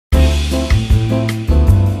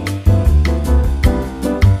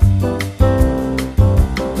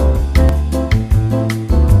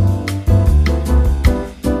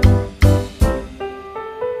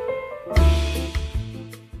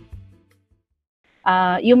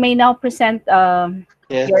You may now present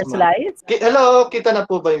Yes, your ma'am. slides. Hello, kita na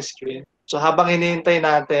po ba yung screen? So habang hinihintay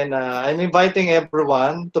natin, I'm inviting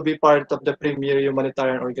everyone to be part of the premier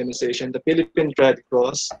humanitarian organization, the Philippine Red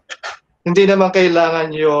Cross. Hindi naman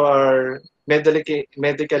kailangan you are medically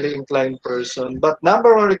inclined person, but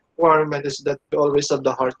number one requirement is that you always have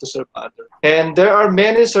the heart to serve others. And there are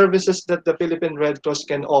many services that the Philippine Red Cross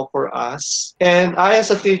can offer us. And I,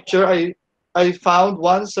 as a teacher, I found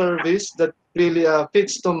one service that really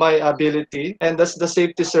fits to my ability, and that's the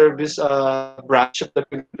safety service branch of the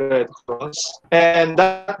Philippine Red Cross. And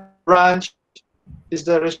that branch is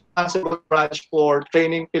the responsible branch for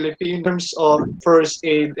training Filipinos in terms of first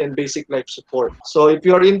aid and basic life support. So if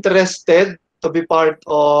you're interested to be part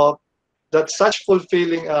of that such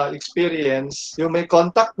fulfilling experience, you may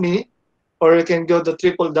contact me or you can go to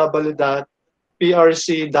www.prc.gov.ph.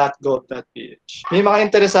 May mga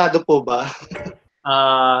interesado po ba?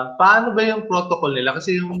 Paano ba yung protocol nila?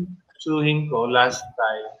 Kasi yung suhin ko last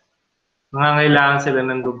time, nangangailangan sila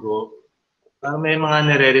ng dugo. May mga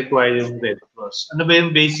nire-require yung Red Cross. Ano ba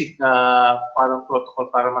yung basic parang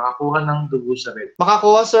protocol para makakuha ng dugo sa Red Cross?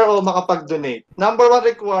 Makakuha, sir, o makapag-donate. Number one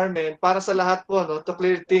requirement para sa lahat po, no, to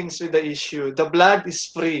clear things with the issue, the blood is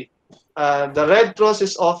free. The Red Cross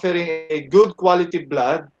is offering a good quality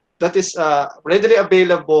blood that is readily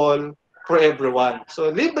available for everyone.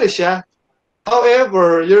 So, libre siya.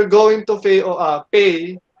 However, you're going to pay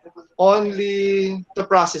only the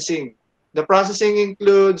processing. The processing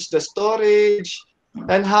includes the storage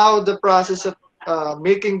and how the process of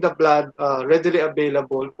making the blood readily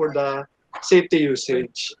available for the safety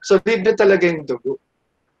usage. So, libre talaga yung dugo.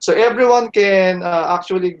 So, everyone can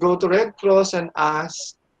actually go to Red Cross and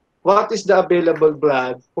ask, what is the available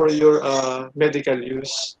blood for your medical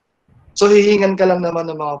use? So, hihingan ka lang naman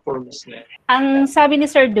ng mga forms na. Ang sabi ni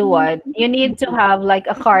Sir Duwad, you need to have like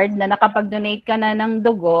a card na nakapag-donate ka na ng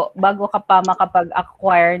dugo bago ka pa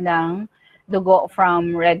makapag-acquire ng dugo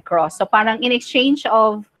from Red Cross. So parang in exchange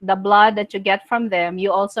of the blood that you get from them,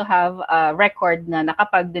 you also have a record na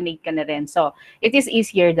nakapag-donate ka na rin. So it is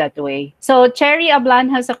easier that way. So Cherry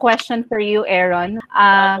Ablan has a question for you, Aaron.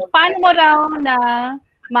 Paano mo raw na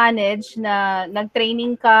manage na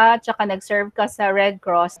nag-training ka tsaka nag-serve ka sa Red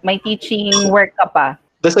Cross, may teaching work ka pa?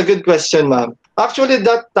 That's a good question, ma'am. Actually,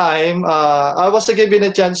 that time, I was given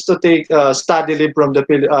a chance to take study leave from the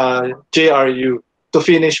JRU to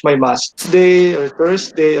finish my master's day or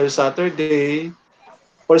Thursday or Saturday.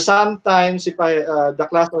 Or sometimes, if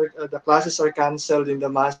the classes are canceled in the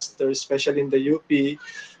master's, especially in the UP,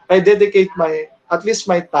 I dedicate at least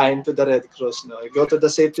my time to the Red Cross. No? I go to the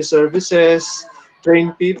safety services,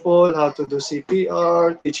 train people how to do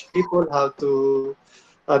CPR, teach people how to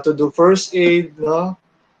do first aid, no?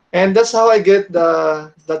 And that's how I get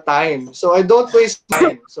the time. So I don't waste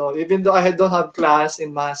time. So even though I don't have class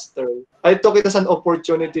in master, I took it as an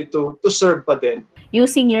opportunity to serve pa din.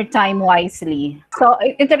 Using your time wisely. So,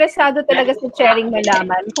 interesado talaga si Chering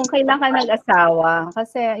malaman kung kailan ka nag-asawa.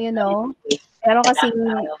 Kasi, you know, pero kasing,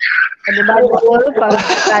 di ba, pag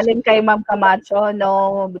galing kay Ma'am Camacho,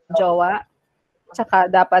 no, jowa.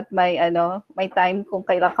 Tsaka dapat may time kung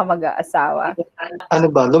kailan ka mag-aasawa.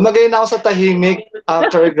 Ano ba? Lumagay na ako sa tahimik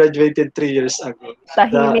after I graduated 3 years ago.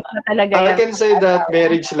 Tahimik na talaga yan. I can say that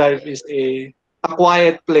marriage life is a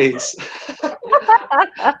quiet place.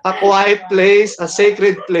 A quiet place, a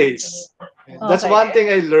sacred place. That's Okay. one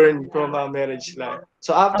thing I learned from a marriage life.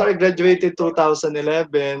 So after I graduated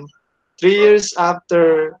 2011, 3 years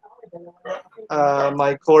after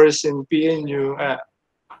my course in PNU,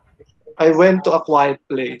 I went to a quiet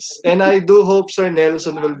place. And I do hope Sir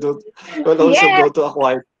Nelson will also Yes. go to a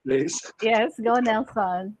quiet place. Yes, go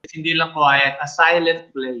Nelson. Hindi lang quiet, a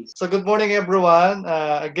silent place. So good morning, everyone.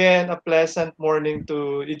 Again, a pleasant morning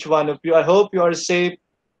to each one of you. I hope you are safe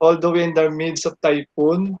although in the midst of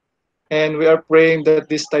typhoon. And we are praying that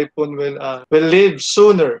this typhoon will leave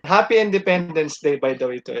sooner. Happy Independence Day, by the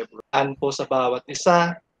way, to everyone. An po sa bawat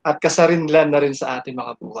isa at kasarinlan na rin sa ating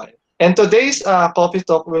mga buhay. And today's coffee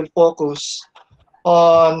talk will focus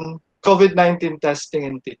on COVID-19 testing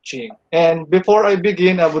and teaching. And before I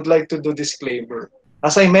begin, I would like to do disclaimer.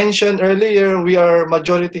 As I mentioned earlier, we are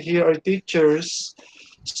majority here are teachers.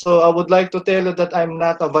 So I would like to tell you that I'm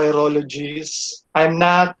not a virologist, I'm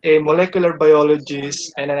not a molecular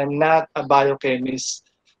biologist, and I'm not a biochemist.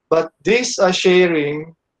 But this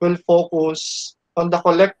sharing will focus on the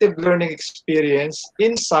collective learning experience,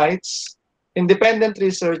 insights, independent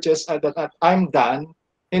researches that I'm done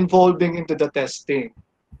involving into the testing.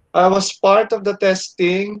 I was part of the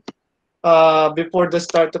testing before the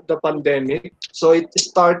start of the pandemic. So it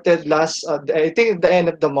started I think, at the end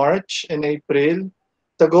of the March and April.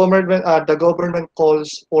 the government calls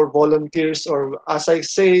for volunteers, or as I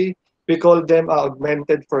say, we call them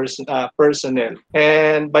augmented personnel.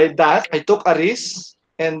 And by that, I took a risk,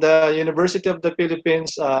 and the University of the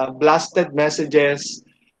Philippines blasted messages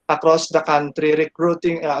across the country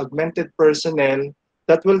recruiting augmented personnel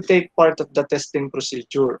that will take part of the testing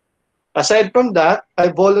procedure. Aside from that, I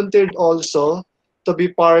volunteered also to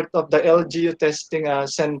be part of the LGU testing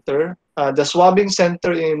center, the swabbing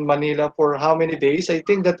center in Manila for how many days? I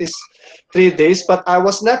think that is 3 days, but I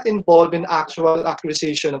was not involved in actual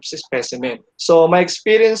acquisition of specimen. So my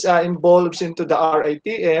experience involves into the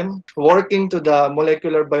RITM, working to the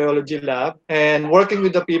molecular biology lab, and working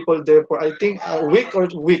with the people there for I think a week or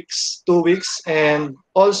weeks, 2 weeks, and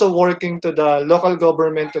also working to the local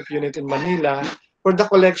government of unit in Manila for the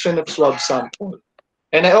collection of swab sample.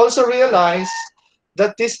 And I also realized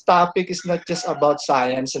that this topic is not just about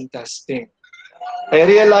science and testing. I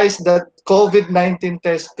realized that COVID-19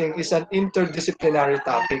 testing is an interdisciplinary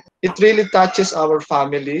topic. It really touches our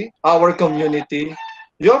family, our community,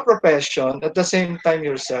 your profession, at the same time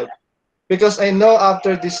yourself. Because I know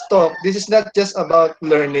after this talk, this is not just about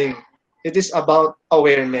learning. It is about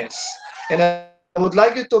awareness. And I would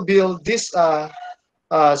like you to build this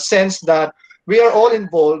sense that we are all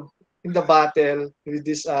involved in the battle with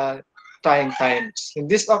these trying times. In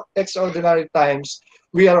these extraordinary times,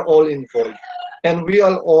 we are all involved. And we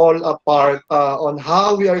are all a part on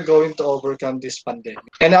how we are going to overcome this pandemic.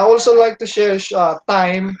 And I also like to share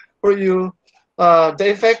time for you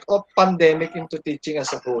the effect of pandemic into teaching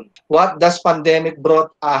as a whole. What does pandemic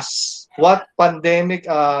brought us? What pandemic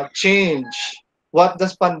change? What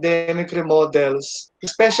does pandemic remodels,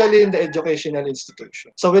 especially in the educational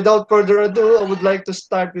institution? So without further ado, I would like to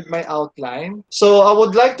start with my outline. So I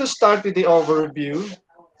would like to start with the overview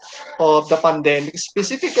of the pandemic,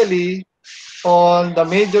 specifically on the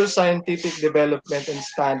major scientific development and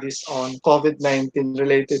studies on COVID-19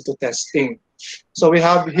 related to testing. So we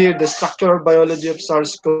have here the structural biology of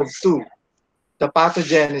SARS-CoV-2, the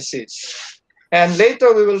pathogenesis, and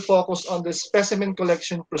later we will focus on the specimen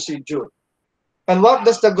collection procedure. And what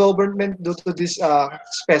does the government do to this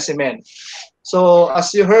specimen? So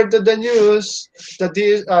as you heard in the news,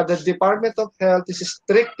 the Department of Health is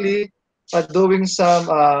strictly doing some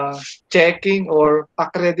checking or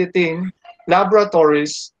accrediting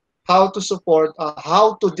laboratories how to support,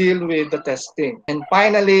 how to deal with the testing. And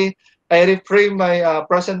finally, I reframe my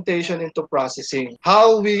presentation into processing.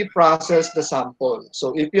 How we process the sample.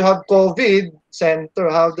 So if you have COVID center,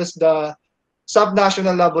 how does the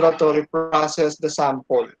subnational laboratory process the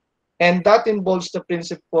sample? And that involves the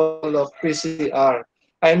principle of PCR.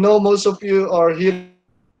 I know most of you are here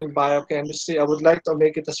in biochemistry. I would like to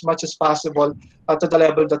make it as much as possible to the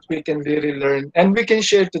level that we can really learn and we can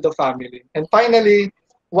share to the family. And finally,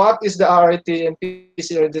 what is the RT and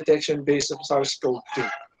PCR detection base of SARS-CoV-2?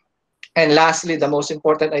 And lastly, the most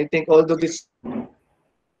important, I think, although this,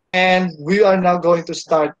 and we are now going to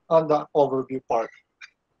start on the overview part.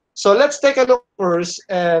 So let's take a look first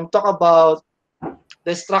and talk about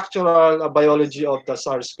the structural biology of the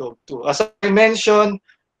SARS-CoV-2. As I mentioned,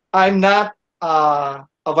 I'm not a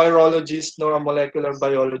virologist nor a molecular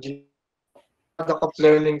biologist. Of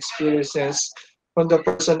learning experiences from the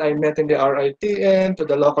person I met in the RITN to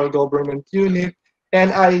the local government unit,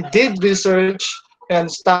 and I did research and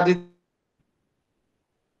studied.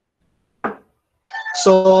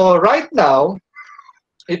 So right now,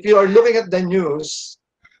 if you are looking at the news,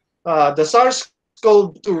 the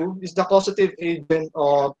SARS-CoV-2 is the causative agent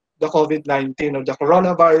of the COVID-19 or the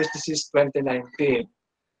coronavirus disease 2019.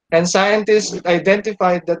 And scientists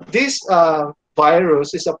identified that this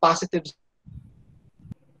virus is a positive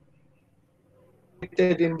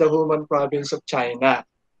in the Hunan province of China.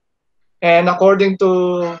 And according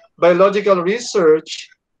to biological research,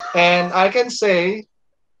 and I can say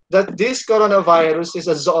that this coronavirus is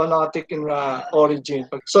a zoonotic in origin.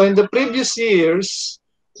 So in the previous years,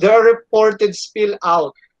 there are reported spill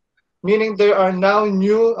out, meaning there are now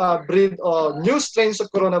new breed or new strains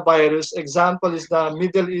of coronavirus. Example is the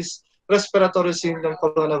Middle East respiratory syndrome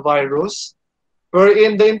coronavirus,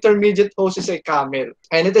 wherein the intermediate host is a camel.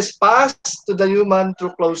 And it is passed to the human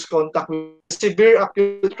through close contact with severe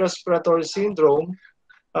acute respiratory syndrome,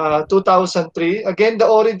 2003. Again, the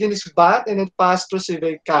origin is bat and it passed through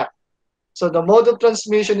severe cat. So the mode of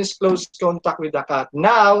transmission is close contact with the cat.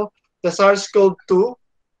 Now, the SARS-CoV-2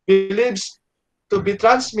 believes to be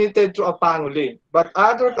transmitted through a pangolin, but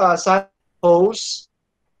other hosts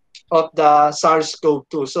of the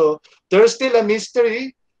SARS-CoV-2. So there's still a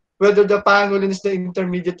mystery whether the pangolin is the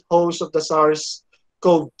intermediate host of the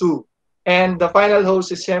SARS-CoV-2. And the final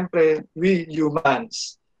host is siyempre we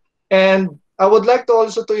humans. And I would like to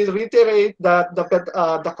also to reiterate that the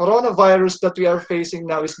coronavirus that we are facing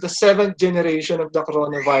now is the 7th generation of the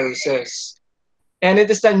coronaviruses. And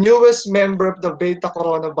it is the newest member of the beta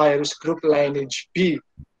coronavirus group lineage B,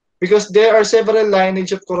 because there are several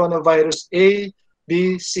lineage of coronavirus A,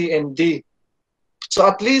 B, C, and D. So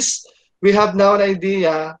at least we have now an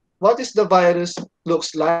idea what is the virus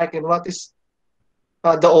looks like and what is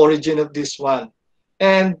the origin of this one.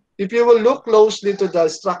 And if you will look closely to the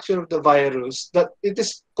structure of the virus, that it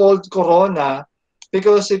is called corona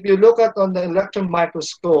because if you look at on the electron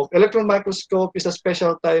microscope is a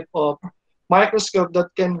special type of microscope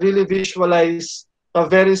that can really visualize a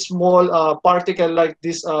very small particle like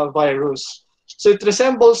this virus. So it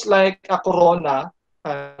resembles like a corona.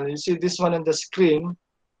 You see this one on the screen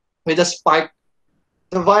with a spike.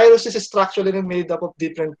 The virus is structurally made up of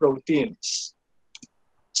different proteins.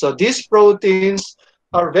 So these proteins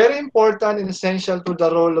are very important and essential to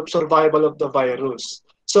the role of survival of the virus.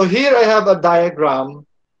 So here I have a diagram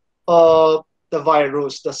of the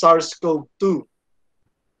virus, the SARS-CoV-2.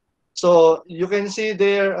 So you can see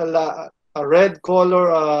there a red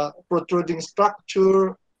color protruding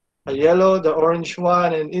structure, a yellow, the orange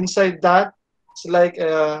one, and inside that it's like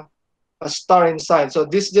a star inside. So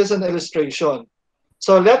this is just an illustration.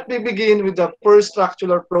 So let me begin with the first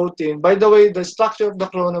structural protein. By the way, the structure of the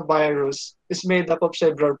coronavirus is made up of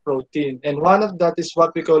several proteins, and one of that is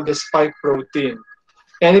what we call the spike protein.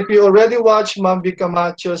 And if you already watched Ma'am V.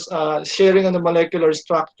 Camacho's sharing on the molecular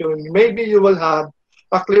structure, maybe you will have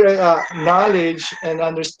a clear knowledge and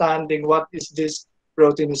understanding what is this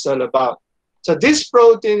protein is all about. So this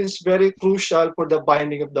protein is very crucial for the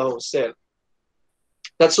binding of the host cell.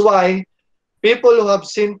 That's why people who have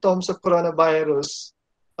symptoms of coronavirus,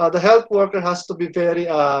 the health worker has to be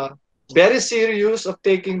very serious of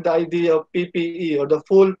taking the idea of PPE or the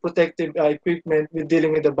full protective equipment with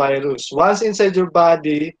dealing with the virus. Once inside your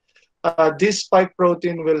body, this spike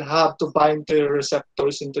protein will have to bind to your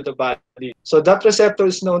receptors into the body. So that receptor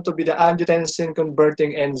is known to be the angiotensin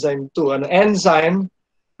converting enzyme 2, an enzyme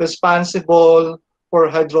responsible for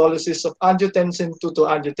hydrolysis of angiotensin 2 to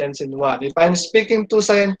angiotensin 1. If I'm speaking too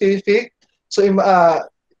scientific, so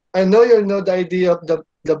I know you know the idea of the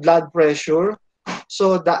blood pressure.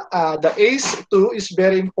 So the ACE2 is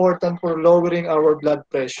very important for lowering our blood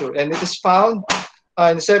pressure, and it is found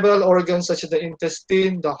in several organs such as the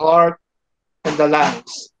intestine, the heart, and the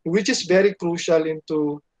lungs, which is very crucial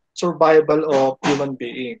into survival of human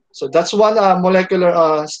being. So that's one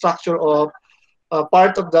molecular structure of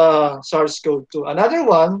part of the SARS-CoV-2. Another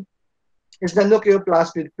one is the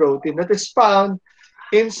nucleoplasmid protein that is found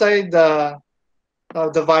inside the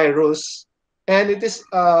virus, and it is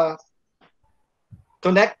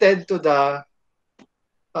connected to the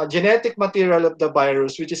genetic material of the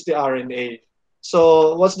virus, which is the RNA.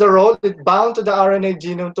 So what's the role? It bound to the RNA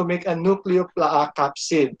genome to make a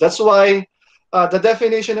nucleocapsid. That's why the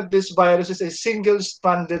definition of this virus is a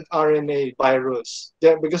single-stranded RNA virus.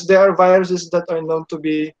 Because there are viruses that are known to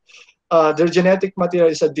be, their genetic material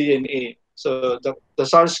is a DNA. So the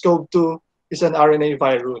SARS-CoV-2 is an RNA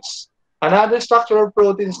virus. Another structural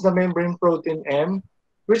protein is the membrane protein M,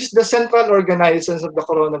 which is the central organizers of the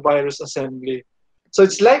coronavirus assembly. So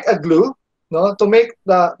it's like a glue, no? To make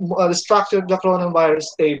the structure of the coronavirus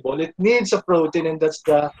stable, it needs a protein, and that's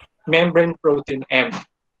the membrane protein M.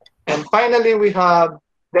 And finally, we have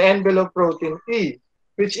the envelope protein E,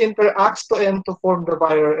 which interacts to M to form the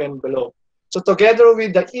viral envelope. So together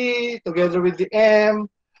with the E, together with the M,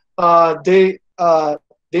 they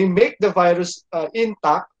make the virus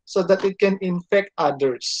intact so that it can infect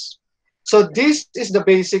others. So this is the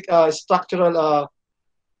basic structural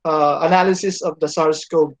analysis of the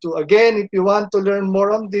SARS-CoV-2. Again, if you want to learn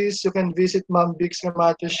more on this, you can visit Ma'am V.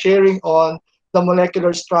 Camacho's sharing on the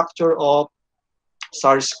molecular structure of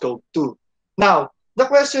SARS-CoV-2. Now, the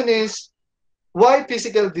question is, why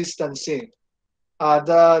physical distancing?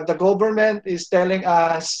 The government is telling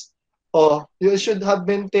us, oh, you should have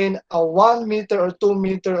maintained a 1 meter or 2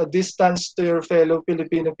 meter distance to your fellow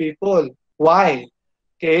Filipino people. Why?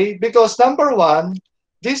 Okay, because number one,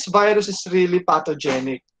 this virus is really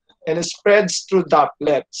pathogenic and it spreads through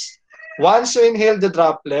droplets. Once you inhale the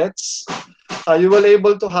droplets, you will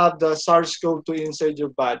able to have the SARS-CoV-2 inside your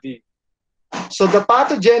body. So the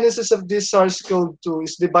pathogenesis of this SARS-CoV-2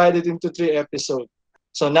 is divided into 3 episodes.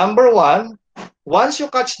 So number one, once you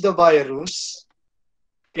catch the virus,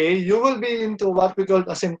 okay, you will be into what we call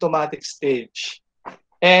asymptomatic stage.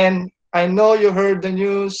 And I know you heard the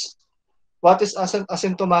news. What is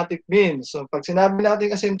asymptomatic means? So pag sinabi natin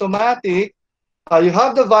asymptomatic, you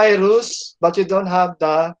have the virus, but you don't have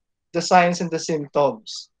the signs and the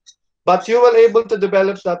symptoms. But you will able to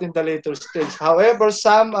develop that in the later stage. However,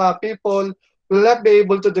 some people will not be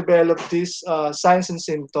able to develop these signs and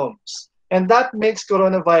symptoms. And that makes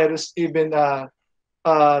coronavirus even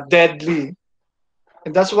deadly.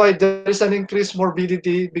 And that's why there is an increased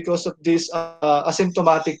morbidity because of these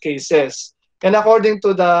asymptomatic cases. And according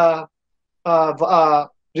to the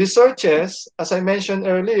researches, as I mentioned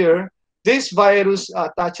earlier, this virus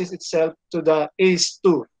attaches itself to the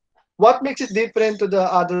ACE2. What makes it different to the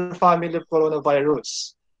other family of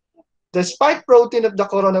coronavirus? The spike protein of the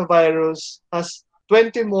coronavirus has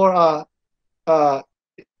 20 more,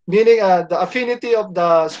 meaning the affinity of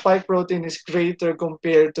the spike protein is greater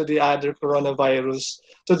compared to the other coronavirus,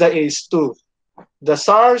 to the ACE2. The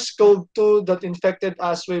SARS-CoV-2 that infected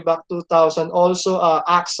us way back 2000 also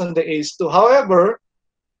acts on the ACE2. However,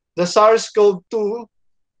 the SARS-CoV-2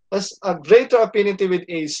 has a greater affinity with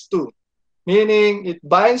ACE2, meaning it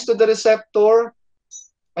binds to the receptor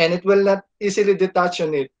and it will not easily detach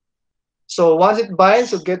on it. So once it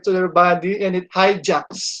binds, it gets to your body and it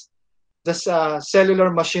hijacks the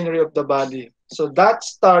cellular machinery of the body. So that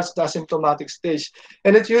starts the asymptomatic stage.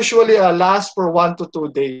 And it usually lasts for 1 to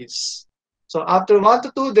 2 days. So after 1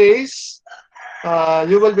 to 2 days,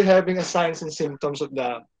 you will be having a signs and symptoms of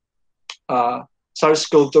the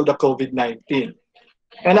SARS-CoV-2, the COVID-19.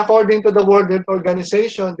 And according to the World Health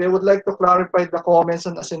Organization, they would like to clarify the comments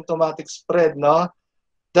on asymptomatic spread, no?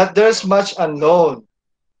 That there's much unknown.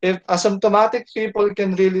 If asymptomatic people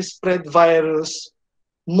can really spread virus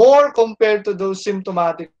more compared to those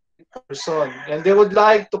symptomatic person. And they would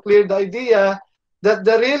like to clear the idea that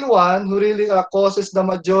the real one who really causes the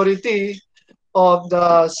majority of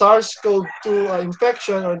the SARS-CoV-2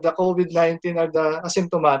 infection or the COVID-19 are the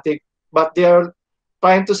asymptomatic. But they are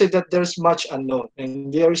trying to say that there's much unknown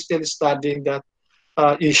and they are still studying that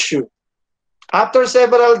issue. After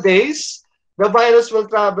several days, the virus will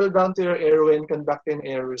travel down to your airway and conduct an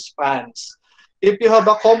air response. If you have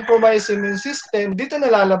a compromised immune system, dito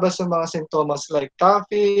nalalabas ang mga symptoms like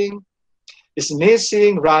coughing,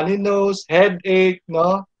 sneezing, runny nose, headache,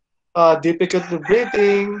 no, difficulty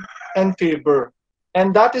breathing, and fever.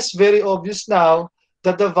 And that is very obvious now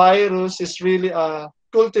that the virus is really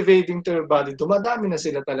cultivating to your body. Dumadami na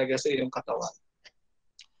sila talaga sa iyong katawan.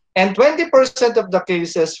 And 20% of the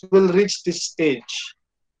cases will reach this stage.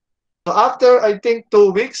 So after, I think,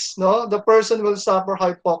 2 weeks, no, the person will suffer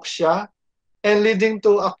hypoxia and leading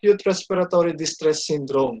to acute respiratory distress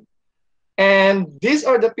syndrome. And these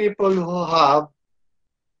are the people who have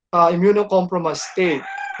immunocompromised state.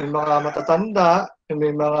 May mga matatanda,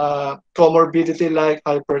 may mga comorbidity like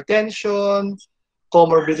hypertension,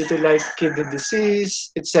 comorbidity like kidney disease,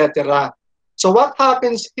 etc. So what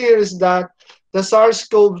happens here is that the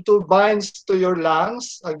SARS-CoV-2 binds to your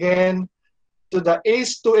lungs, again, to the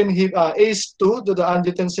ACE2, to the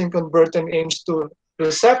angiotensin converting AIMS2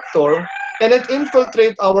 receptor, and it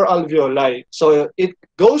infiltrates our alveoli. So it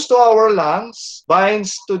goes to our lungs,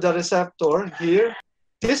 binds to the receptor here.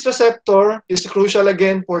 This receptor is crucial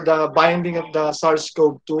again for the binding of the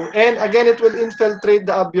SARS-CoV-2. And again, it will infiltrate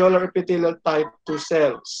the alveolar epithelial type 2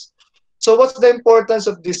 cells. So what's the importance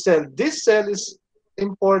of this cell? This cell is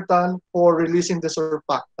important for releasing the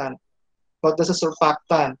surfactant. What does a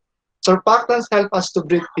surfactant? Surfactants help us to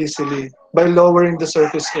breathe easily by lowering the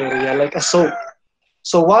surface area like a soap.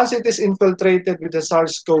 So once it is infiltrated with the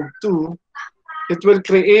SARS-CoV-2, it will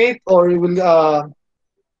create or it will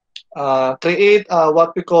create what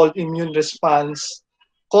we call immune response,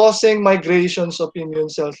 causing migrations of immune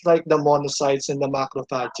cells like the monocytes and the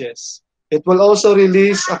macrophages. It will also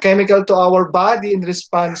release a chemical to our body in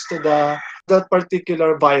response to that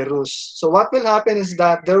particular virus. So what will happen is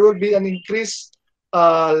that there will be an increased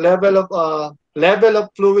level of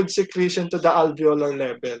fluid secretion to the alveolar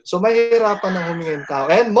level. So mahirapan ng huminga yung tao.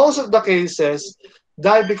 And most of the cases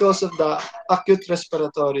die because of the acute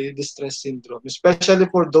respiratory distress syndrome, especially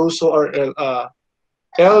for those who are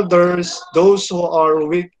elders, those who are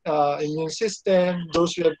weak immune system,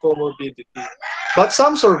 those who have comorbidity. But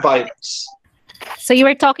some survives. So you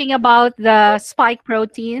were talking about the spike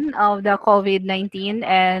protein of the COVID-19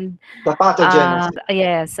 and The pathogen.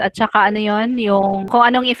 yes, at saka ano yun, yung kung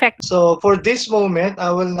anong effect. So for this moment, I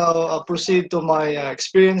will now proceed to my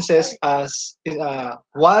experiences as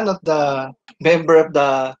one of the member of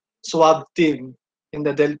the swab team in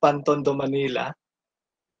the Del Pantondo, Manila.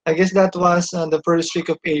 I guess that was the first week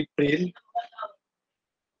of April.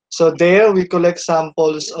 So there we collect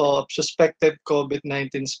samples of suspected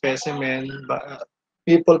COVID-19 specimen by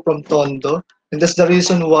people from Tondo. And that's the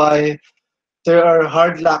reason why there are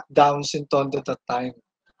hard lockdowns in Tondo at that time,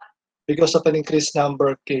 because of an increased number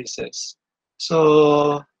of cases.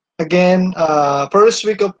 So Again, first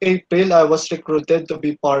week of April, I was recruited to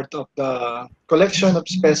be part of the collection of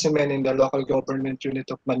specimen in the local government unit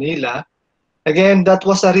of Manila. Again, that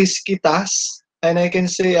was a risky task, and I can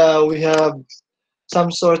say we have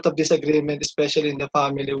some sort of disagreement, especially in the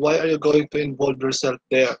family. Why are you going to involve yourself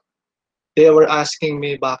there? They were asking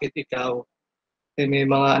me, bakit ikaw? Eh, may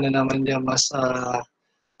mga ano naman diyan mas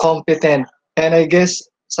competent. And I guess,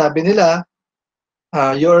 sabi nila,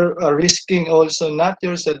 you're risking also not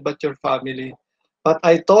yourself but your family. But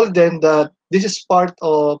I told them that this is part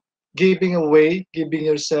of giving away, giving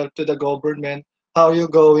yourself to the government. How you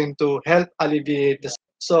going to help alleviate the.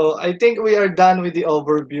 So I think we are done with the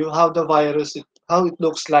overview, how the virus, how it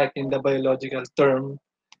looks like in the biological term,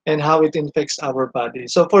 and how it infects our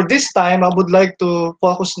body. So for this time, I would like to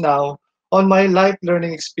focus now on my life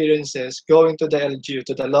learning experiences going to the LGU,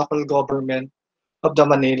 to the local government of the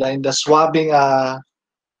Manila in the swabbing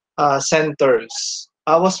centers.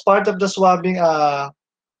 I was part of the swabbing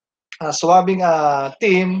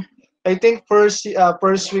team. I think first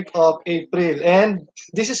week of April, and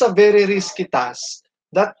this is a very risky task.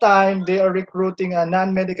 That time they are recruiting a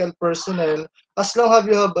non-medical personnel. As long as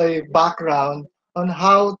you have a background on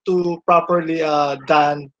how to properly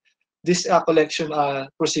done this collection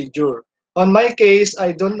procedure. On my case,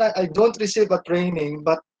 I don't receive a training,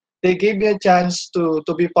 but they gave me a chance to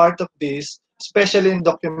be part of this, especially in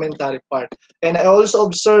documentary part. And I also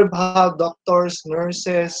observe how doctors,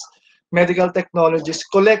 nurses, medical technologists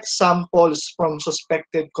collect samples from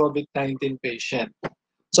suspected COVID-19 patient.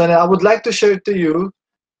 So now I would like to share to you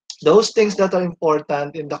those things that are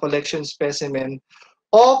important in the collection specimen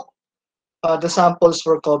of the samples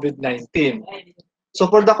for COVID-19. So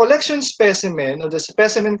for the collection specimen or the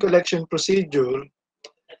specimen collection procedure,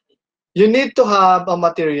 you need to have a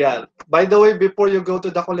material. By the way, before you go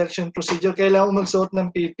to the collection procedure, kailangan mo magsuot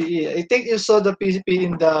ng PPE. I think you saw the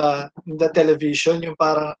PPE in the television, yung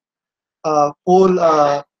parang uh, full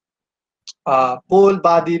uh, full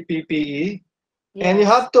body PPE. And you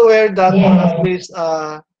Yes. have to wear that for at least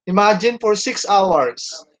imagine for 6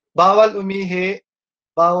 hours. Bawal umihi,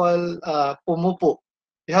 bawal pumupo.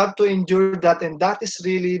 You have to endure that, and that is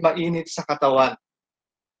really mainit sa katawan.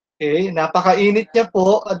 Okay, napakainit niya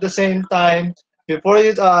po. At the same time, before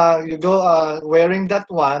you go wearing that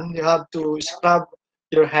one, you have to scrub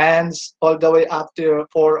your hands all the way up to your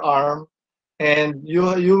forearm, and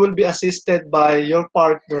you will be assisted by your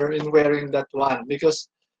partner in wearing that one because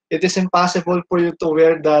it is impossible for you to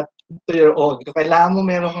wear that to your own. Kailangan mo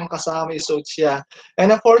meron kang kasama, isuot siya.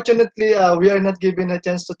 And unfortunately, we are not given a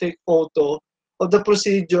chance to take photo of the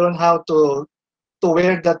procedure on how to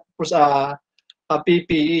wear that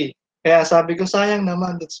PPE. Kaya sabi ko, sayang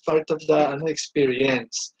naman, that's part of the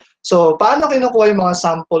experience. So, paano kinukuha yung mga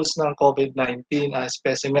samples ng COVID-19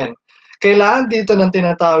 specimen? Kailangan dito ng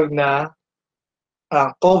tinatawag na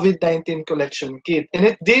COVID-19 collection kit. And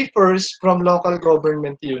it differs from local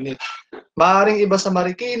government unit. Maaring iba sa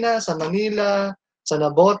Marikina, sa Manila, sa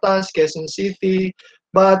Navotas, Quezon City,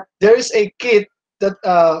 but there is a kit that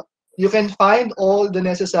you can find all the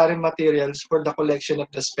necessary materials for the collection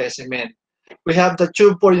of the specimen. We have the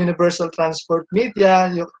tube for universal transport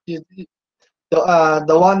media, the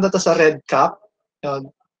one that has a red cap.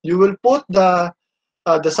 You will put the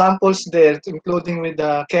samples there, including with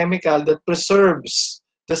the chemical that preserves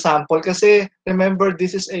the sample. Kasi remember,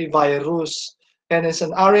 this is a virus, and it's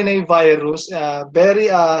an RNA virus, very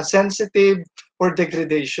sensitive for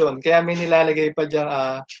degradation. Kaya may nilalagay pa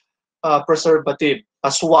diyang preservative. A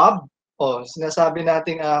swab, sinasabi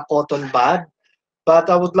nating cotton bud. But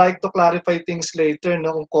I would like to clarify things later,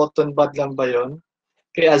 no, kung cotton bud lang ba yun.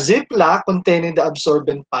 Kaya Ziploc containing the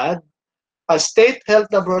absorbent pad, a state health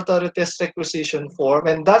laboratory test requisition form,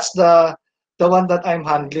 and that's the one that I'm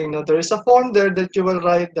handling. No, there is a form there that you will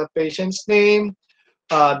write the patient's name,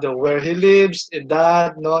 the where he lives,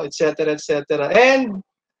 edad, no, etc., etc. And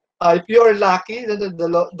if you are lucky,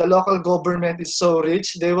 the local government is so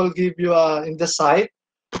rich, they will give you in the site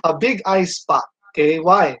a big ice pack. Okay,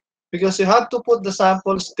 why? Because you have to put the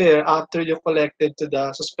samples there after you collected to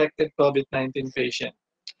the suspected COVID-19 patient.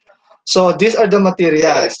 So these are the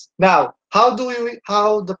materials. Now, how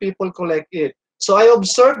the people collect it? So I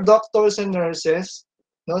observed doctors and nurses,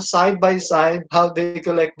 no, side by side, how they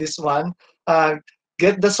collect this one.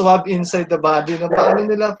 Get the swab inside the body. No, paano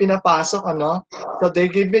nila pinapasok, ano? So they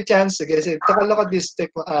give me a chance. Sige, take a look at this,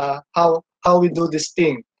 how we do this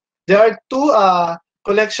thing. There are two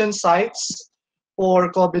collection sites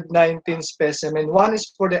for COVID-19 specimen. One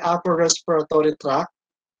is for the upper respiratory tract.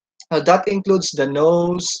 That includes the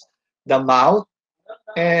nose, the mouth,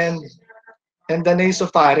 and the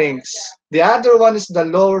nasopharynx. The other one is the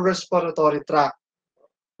lower respiratory tract,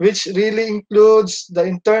 which really includes the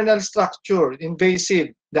internal structure, invasive,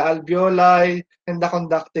 the alveoli, and the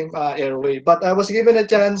conducting airway. But I was given a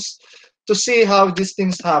chance to see how these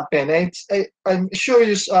things happen. I'm sure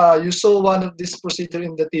you saw one of this procedure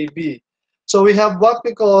in the TV. So we have what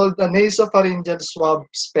we call the nasopharyngeal swab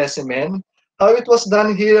specimen. How it was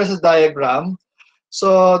done here as a diagram.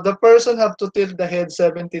 So the person have to tilt the head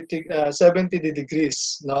 70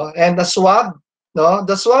 degrees, no? And the swab, no?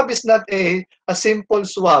 The swab is not a simple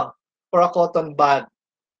swab or a cotton bud.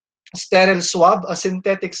 Sterile swab, a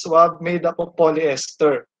synthetic swab made up of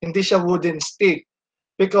polyester. Hindi siya wooden stick.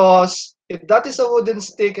 Because if that is a wooden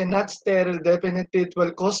stick and not sterile, definitely it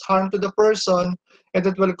will cause harm to the person and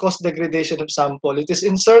it will cause degradation of sample. It is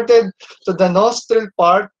inserted to the nostril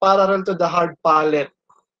part parallel to the hard palate.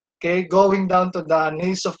 Okay, going down to the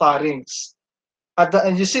nasopharynx.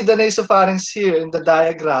 And you see the nasopharynx here in the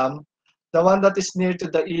diagram, the one that is near to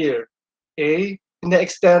the ear, okay, in the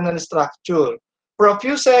external structure. For a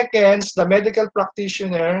few seconds, the medical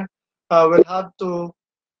practitioner will have to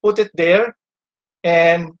put it there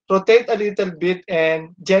and rotate a little bit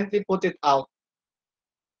and gently put it out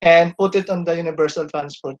and put it on the universal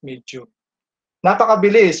transport medium.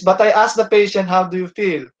 Napakabilis. But I asked the patient, how do you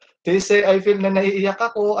feel? They say, I feel na naiiyak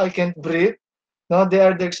ako, I can't breathe. No, they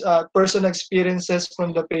are the personal experiences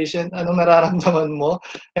from the patient. Anong nararamdaman mo?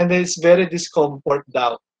 And it's very discomfort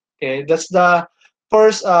daw. Okay, that's the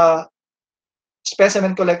first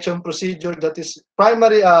specimen collection procedure that is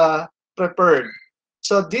primary prepared.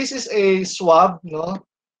 So this is a swab, no?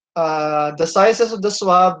 The sizes of the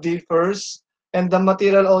swab differs and the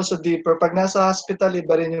material also differ. Pag nasa hospital,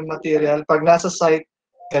 iba rin yung material. Pag nasa site,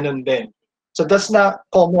 ganun din. So that's not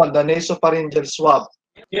common, the nasopharyngeal swab.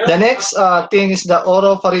 The next thing is the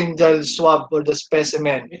oropharyngeal swab or the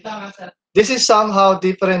specimen. This is somehow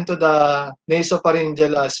different to the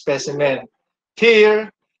nasopharyngeal specimen.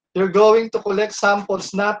 Here, you're going to collect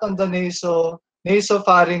samples not on the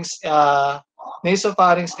nasopharynx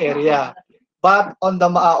area, but on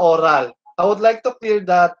the oral. I would like to clear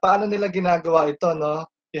that paano nila ginagawa ito,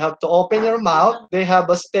 no? You have to open your mouth. They have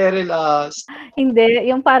a sterile Hindi,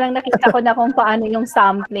 yung parang nakita ko na kung paano yung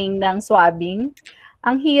sampling ng swabbing.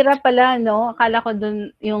 Ang hirap pala, no? Akala ko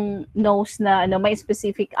dun yung nose na may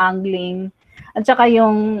specific angling. At saka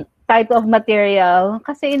yung type of material.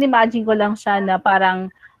 Kasi inimagine ko lang siya na parang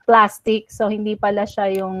plastic. So, hindi pala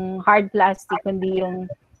siya yung hard plastic, kundi yung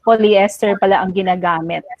polyester pala ang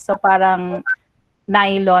ginagamit. So, parang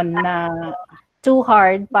nylon na too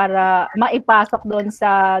hard para maipasok doon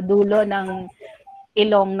sa dulo ng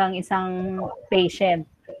ilong ng isang patient.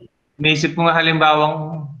 Naisip ko nga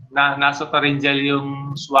halimbawang nasa pharyngeal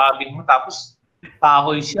yung swabbing mo, tapos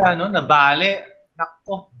kahoy siya, no? Nabali.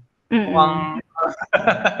 Nako. Mukhang...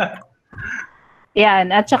 Yan.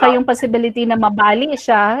 At saka yung possibility na mabali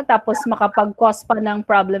siya, tapos makapag-cause pa ng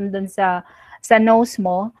problem dun sa nose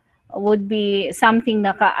mo, would be something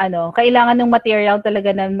na kailangan ng material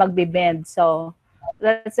talaga na magbe-bend. So,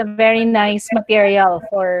 that's a very nice material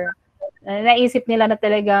for naisip nila na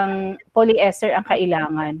talagang polyester ang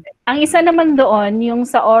kailangan. Ang isa naman doon, yung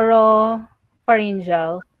sa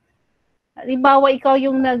oropharyngeal, halimbawa ikaw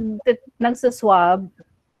yung nagsaswab,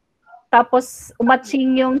 tapos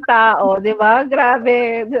umatching yung tao, di ba?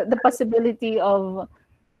 Grabe, the possibility of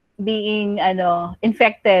being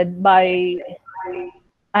infected by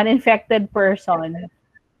an infected person.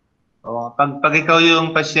 Oh, pag ikaw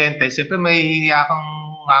yung pasyente, siyempre may hihiya kang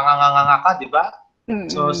nganga ka, di ba?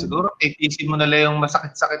 So siguro itisip mo na lang yung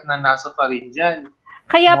masakit-sakit na nasa pharyngeal.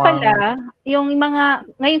 Kaya pala, yung mga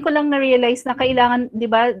ngayon ko lang na-realize na kailangan, di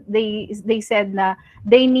ba, they said na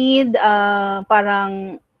they need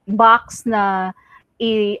parang box na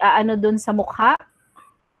doon sa mukha.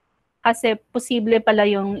 Kasi posible pala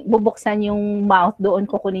yung bubuksan yung mouth doon,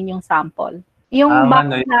 kukunin yung sample. Yung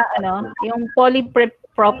box na yung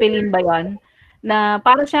polypropylene ba yun? Na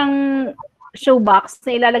parang siyang shoebox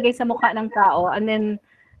na ilalagay sa mukha ng tao, and then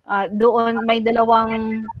doon may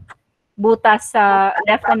dalawang butas sa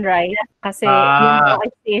left and right kasi yun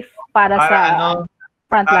ay safe para sa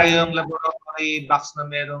frontline. Yung laboratory box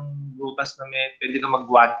na merong butas na pwede ka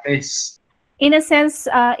mag-blood test. In a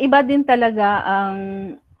sense, iba din talaga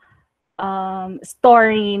ang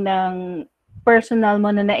story ng personal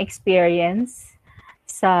mo na experience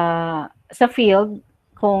sa field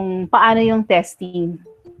kung paano yung testing.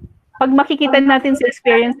 Pag makikita natin sa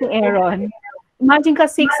experience ni Aaron, imagine ka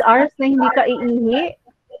 6 hours na hindi ka iihi.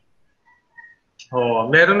 Oh,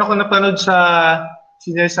 meron ako napanood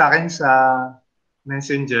sinare sa akin sa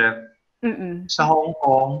Messenger. Sa Hong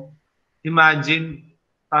Kong, imagine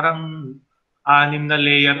parang 6 na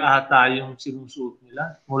layer ata yung sinusuot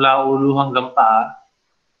nila mula ulo hanggang paa.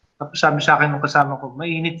 Tapos sabi sa akin ng kasama ko,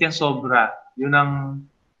 mainit yan sobra. Yun ang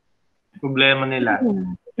problema nila.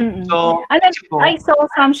 So, I saw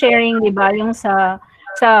some sharing, di ba, yung sa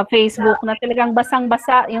Facebook na talagang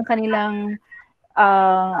basang-basa yung kanilang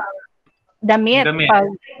damit.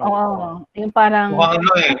 Yung parang hindi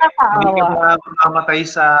ka nakakaawa. mamatay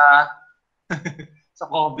sa sa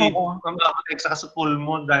COVID. Mamatay ka sa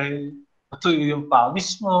pulmon dahil matuyo yung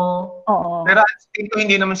pawis mo. Pero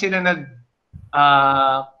hindi naman sila nag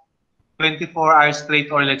 24 hours straight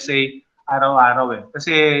or let's say araw-araw eh.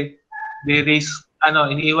 Kasi they risk,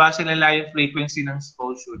 iniiwasan nila yung frequency ng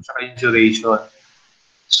exposure tsaka yung duration.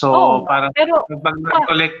 So, parang pag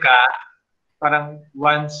nag-collect ka, parang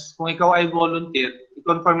once, kung ikaw ay volunteer,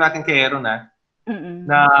 i-confirm natin kay Aaron na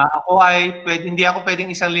ako ay, hindi ako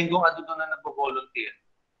pwedeng isang linggong ando doon na nag-volunteer.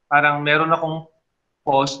 Parang meron akong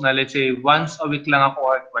post na let's say once a week lang ako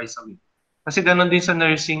or twice a week. Kasi ganun din sa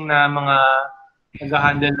nursing na mga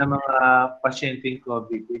nag-handle ng mga pasyenteng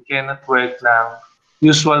COVID. They cannot work ng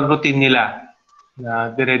usual routine nila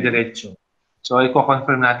na dire-diretso. So,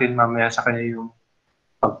 i-confirm natin mamaya sa kanya yung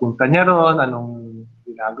pagpunta niya ron, anong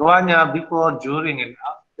ginagawa niya before, during, and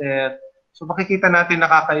after. So, makikita natin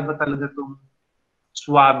nakakaiba talaga itong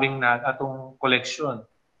swabbing na atong collection.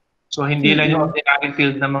 So, hindi lang yung ordinary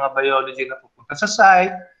field ng mga biology na pupunta sa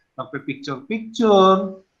site,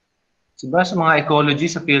 magpipicture-picture, diba, sa mga ecology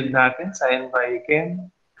sa field natin, sa VIC.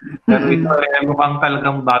 Pero ito ay mukhang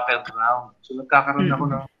talagang battleground. So, nagkakaroon ako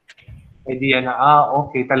ng idea na,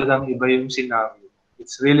 okay, talagang iba yung scenario.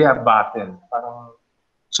 It's really a battle. Parang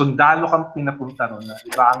sundalo kang pinapunta ron na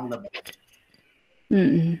iba ang laban.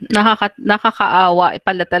 Nakakaawa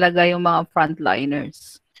pala talaga yung mga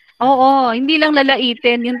frontliners. Oo, hindi lang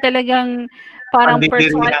lalaitin, yung talagang parang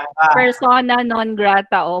persona non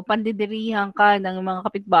grata o pandidirihan ka ng mga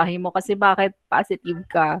kapitbahay mo kasi bakit positive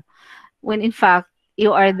ka when in fact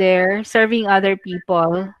you are there serving other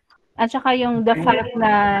people. At saka yung the fact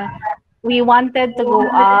na we wanted to go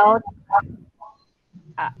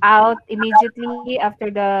out immediately after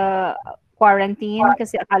the quarantine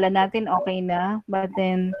kasi akala natin okay na, but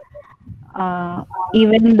then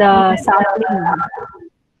even the sampling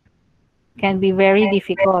can be very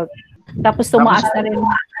difficult. Tapos tumaas na rin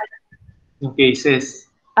yung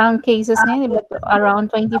cases. Ang cases ngayon,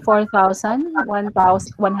 around 24,000,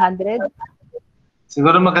 1,100.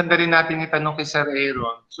 Siguro maganda rin natin itanong kay Sir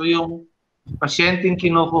Aaron. So yung pasyenteng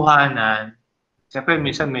kinukuhanan, siyempre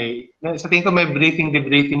minsan sa tingin ko may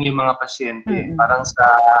debriefing yung mga pasyente. Parang sa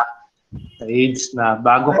AIDS na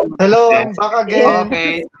bago ko. Hello, I'm back again.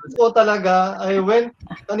 Okay. Po talaga, I went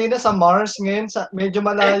kanina sa Mars, ngayon medyo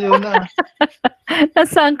malayo na.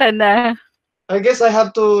 Nasaan ka na? I guess I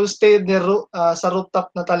have to stay near sa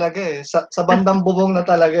rooftop na talaga eh. Sa bandang bubong na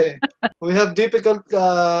talaga eh. We have difficult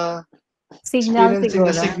signal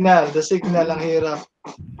siguro. The signal ang hirap.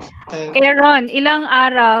 And, Aaron, ilang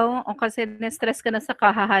araw o kasi na-stress ka na sa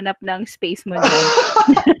kahahanap ng space mo dyan.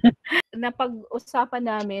 Napag-usapan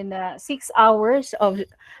namin na 6 hours of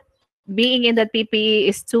being in that PPE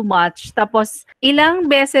is too much. Tapos, ilang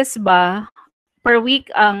beses ba per week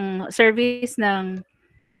ang service ng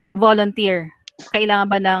volunteer? Kailangan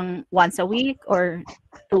ba ng once a week or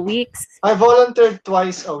 2 weeks? I volunteered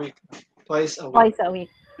twice a week. Twice a week.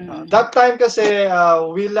 That time kasi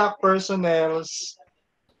we lack personnel.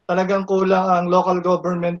 Talagang kulang ang local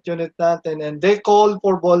government unit natin and they called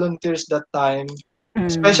for volunteers that time,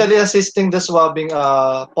 especially assisting the swabbing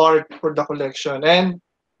part for the collection. And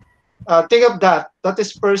think of that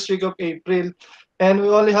is first week of April and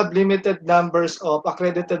we only have limited numbers of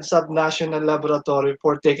accredited subnational laboratory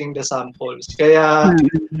for taking the samples. Kaya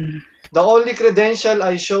the only credential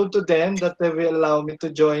I showed to them that they will allow me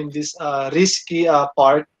to join this risky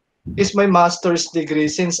part is my master's degree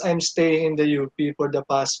since I'm staying in the UP for the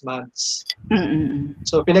past months.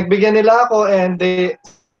 So pinagbigyan nila ako and they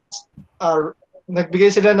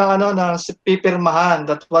nagbigay sila ng ng pipirmahan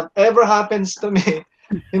that whatever happens to me,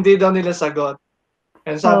 hindi daw nila sagot.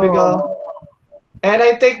 And sabi ko, and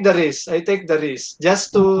I take the risk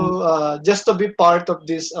just to be part of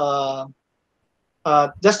this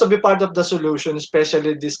just to be part of the solution,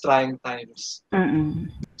 especially these trying times.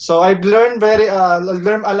 So I've learned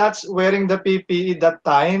learned a lot wearing the PPE that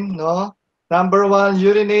time. No, number one,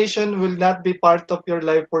 urination will not be part of your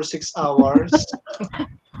life for 6 hours.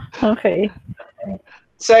 Okay.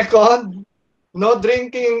 Second, no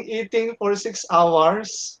drinking, eating for 6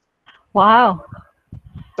 hours. Wow.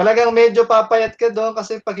 Talagang medyo papayat ka doon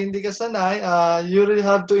kasi pag hindi ka sanay, you really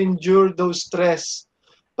have to endure those stress.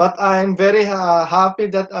 But I'm very happy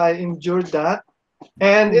that I endured that.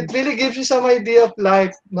 And it really gives you some idea of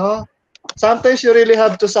life, no? Sometimes you really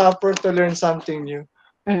have to suffer to learn something new.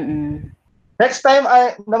 Mm. Next time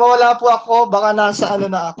ay nawawala po ako, baka nasa ano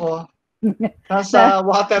na ako, nasa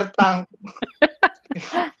water tank.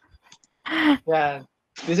 Yan.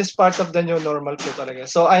 This is part of the new normal po talaga.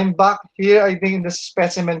 So I'm back here, I think, in the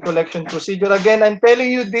specimen collection procedure. Again, I'm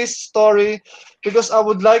telling you this story because I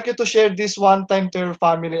would like you to share this one time to your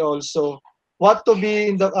family also. What to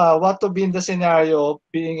be in the scenario of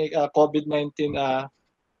being a COVID-19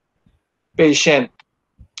 patient.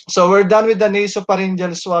 So we're done with the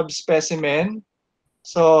nasopharyngeal swab specimen.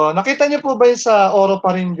 So nakita niyo po ba yung sa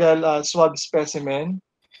oropharyngeal swab specimen?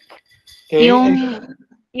 Okay.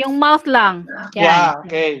 Yung mouth lang. Yan. Yeah,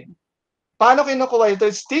 okay. Paano kinukuha ito?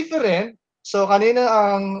 It's different. So kanina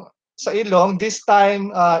ang sa ilong, this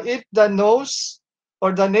time if the nose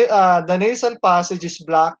or the nasal passage is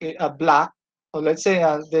black, so let's say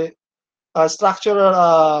the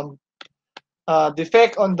structural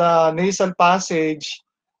defect on the nasal passage,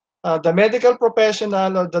 the medical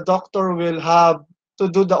professional or the doctor will have to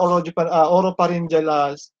do the oropharyngeal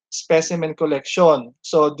specimen collection.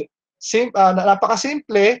 So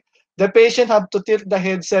napakasimple. The patient have to tilt the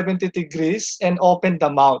head 70 degrees and open the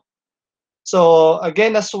mouth. So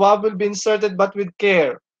again, a swab will be inserted but with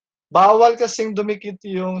care. Bawal kasing dumikit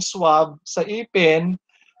yung swab sa ipin,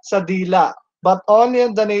 sa dila, but only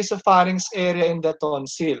in the nasopharynx area in the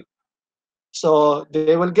tonsil. So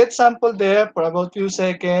they will get sample there for about few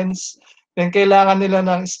seconds. Then kailangan nila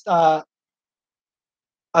ng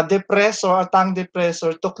a depressor, a tongue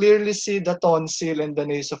depressor to clearly see the tonsil and the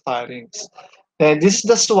nasopharynx. And this is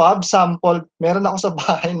the swab sample. Meron ako sa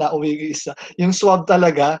bahay na uwi isa. Yung swab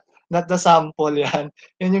talaga, not the sample yan.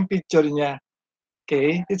 Yan yung picture niya.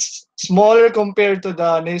 Okay? It's smaller compared to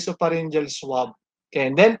the nasopharyngeal swab. Okay?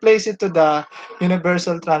 And then place it to the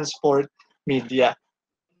universal transport media.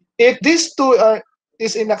 If these two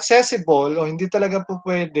is inaccessible o hindi talaga po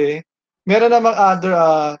pwede, meron namang other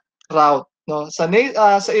route. No? Sa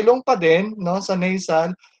ilong pa din, no? Sa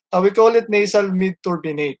nasal, we call it nasal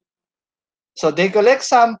mid-turbinate. So they collect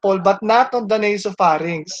sample but not on the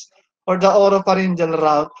nasopharynx or the oropharyngeal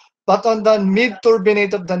route, but on the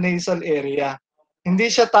mid-turbinate of the nasal area.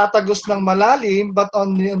 Hindi siya tatagos ng malalim but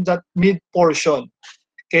only on that mid portion.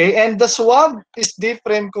 Okay, and the swab is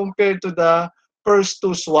different compared to the first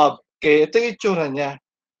two swab. Okay, ito yung itsura niya.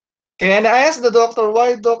 Okay, and I asked the doctor,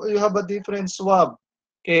 why doc you have a different swab?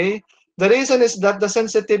 Okay, the reason is that the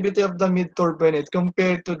sensitivity of the mid-turbinate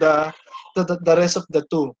compared to the rest of the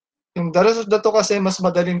two. Yung the rest of the two kasi mas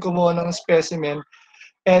madaling kumuha ng specimen.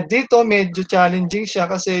 And dito medyo challenging siya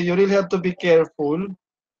kasi you really have to be careful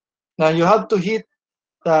na you have to hit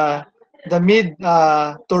the mid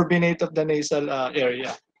turbinate of the nasal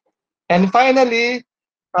area. And finally,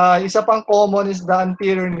 isa pang common is the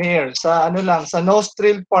anterior nair sa sa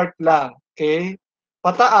nostril part lang, okay?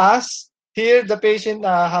 Pataas, here the patient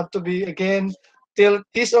have to be again tilt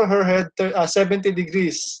his or her head 70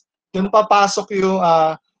 degrees. Doon papasok yung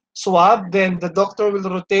swab, then the doctor will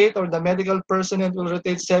rotate or the medical personnel will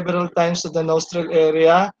rotate several times to the nostril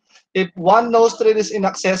area. If one nostril is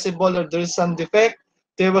inaccessible or there is some defect,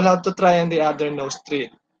 they will have to try on the other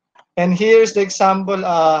nostril. And here's the example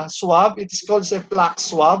swab. It is called a plaque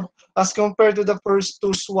swab as compared to the first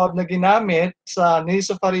two swab na ginamit sa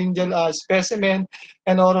nasopharyngeal specimen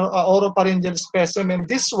and oropharyngeal specimen.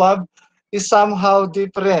 This swab is somehow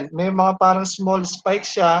different. May mga parang small spike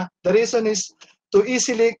siya. The reason is to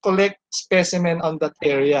easily collect specimen on that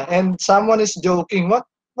area. And someone is joking, what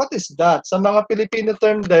is that? Sa mga Filipino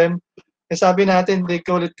term din, sabi natin, they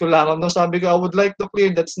call it kulangot. No, sabi ko, I would like to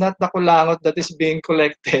clear that's not the kulangot that is being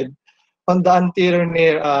collected on the anterior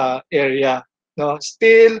nair area. No,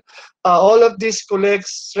 still, all of this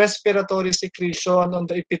collects respiratory secretion on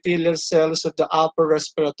the epithelial cells of the upper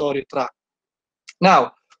respiratory tract.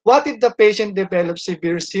 Now, what if the patient develops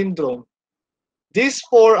severe syndrome? This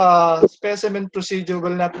for specimen procedure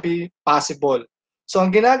will not be possible. So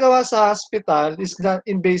ang ginagawa sa hospital is the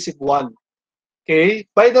invasive one. Okay?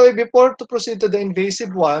 By the way, before to proceed to the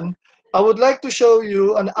invasive one, I would like to show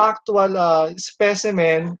you an actual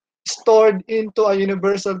specimen stored into a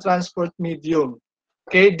universal transport medium.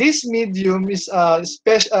 Okay, this medium is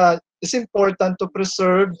important to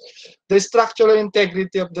preserve the structural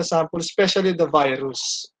integrity of the sample, especially the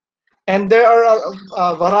virus. And there are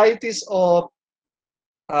varieties of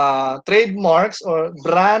trademarks or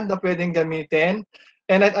brand na pwedeng gamitin.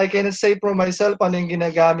 And I cannot say for myself ano yung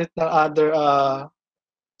ginagamit ng other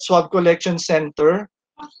swab collection center.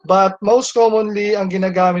 But most commonly, ang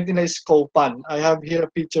ginagamit nila is Copan. I have here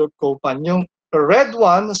a picture of Copan. Yung red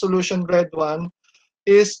one, the solution red one,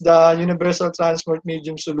 is the universal transport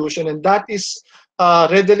medium solution, and that is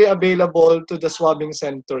readily available to the swabbing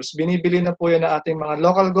centers. Binibili na po yan ng ating mga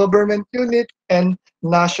local government unit and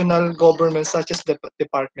national government such as the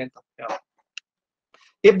Department of Health.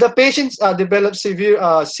 If the patients develop severe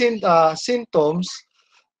symptoms,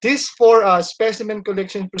 this for specimen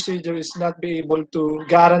collection procedure is not be able to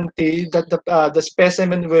guarantee that the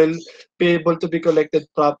specimen will be able to be collected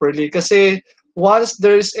properly. Kasi once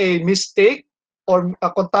there is a mistake or a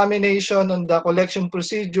contamination on the collection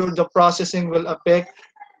procedure, the processing will affect,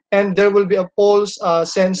 and there will be a false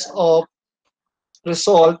sense of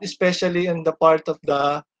result, especially in the part of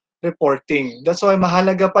the reporting. That's why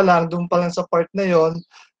mahalaga pa lang, doon pa lang sa part na yon,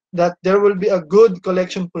 that there will be a good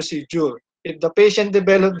collection procedure. If the patient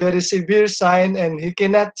develop very severe sign and he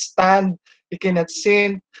cannot stand, he cannot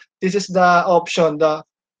sing, this is the option, the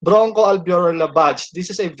bronchoalveolar lavage. This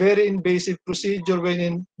is a very invasive procedure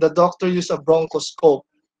wherein the doctor use a bronchoscope.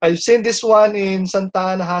 I've seen this one in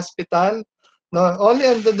Santa Ana Hospital. No, only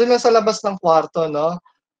doon lang sa labas ng kwarto, no?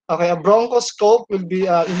 Okay, a bronchoscope will be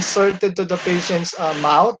inserted to the patient's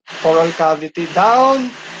mouth, oral cavity, down,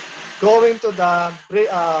 going to the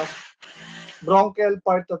bronchial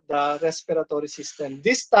part of the respiratory system.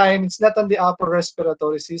 This time, it's not on the upper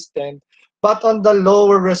respiratory system, but on the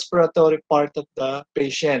lower respiratory part of the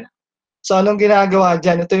patient. So, anong ginagawa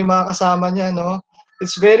dyan? Ito yung mga kasama niya, no?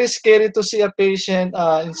 It's very scary to see a patient,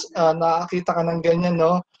 nakakita ka ng ganyan,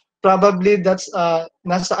 no? Probably that's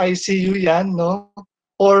nasa ICU yan, no?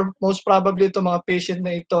 Or most probably ito mga patient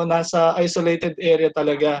na ito nasa isolated area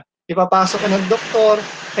talaga. Ipapasok ka ng doktor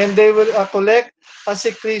and they will collect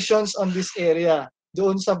secretions on this area,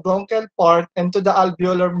 doon sa bronchial part and to the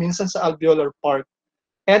alveolar, minsan sa alveolar part.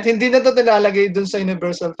 At hindi na ito nilalagay doon sa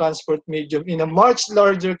universal transport medium in a much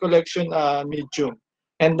larger collection medium.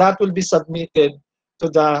 And that will be submitted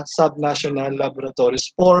to the subnational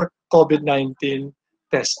laboratories for COVID-19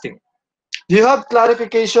 testing. Do you have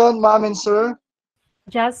clarification, ma'am and sir?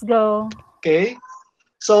 Just go. Okay.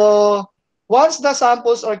 So, once the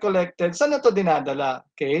samples are collected, saan na ito dinadala?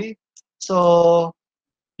 Okay. So,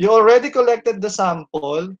 you already collected the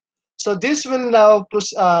sample. So, this will now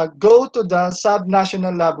go to the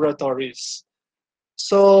subnational laboratories.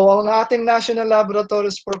 So, ang ating national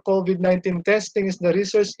laboratories for COVID-19 testing is the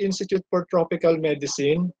Research Institute for Tropical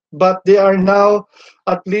Medicine, but they are now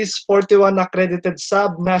at least 41 accredited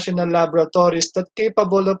subnational laboratories that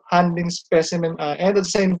capable of handling specimen and at the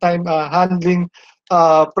same time handling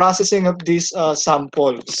processing of these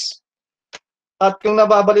samples. At kung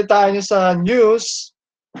nababalitaan nyo sa news,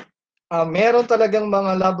 meron talagang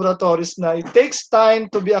mga laboratories na it takes time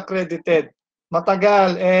to be accredited.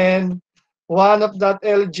 Matagal, and one of that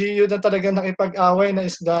LGU na talagang nakipag-away na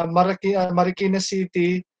is the Marikina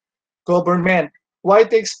City government. Why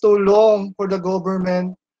it takes too long for the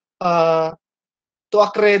government to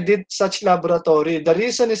accredit such laboratory? The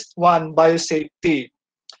reason is one, biosafety.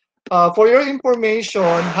 For your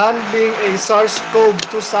information, handling a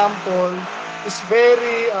SARS-CoV-2 sample is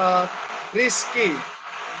very risky.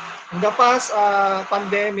 In the past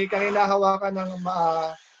pandemic, ang hinahawakan ng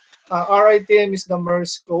RITM is the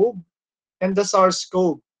MERS-CoV and the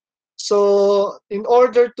SARS-CoV. So, in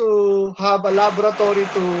order to have a laboratory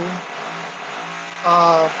to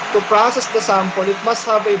process the sample, it must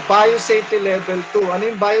have a biosafety level 2.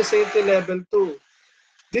 Ano yung biosafety level 2?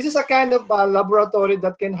 This is a kind of laboratory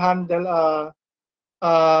that can handle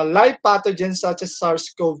live pathogens such as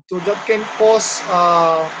SARS-CoV-2 that can cause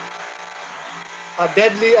a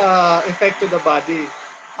deadly effect to the body.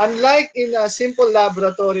 Unlike in simple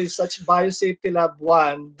laboratories such Biosafety Lab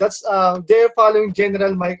 1, that's they're following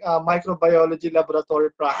general microbiology laboratory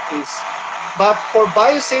practice. But for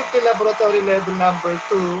Biosafety Laboratory level number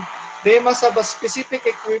 2, they must have a specific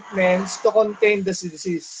equipment to contain the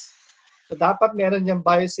disease. So dapat meron yung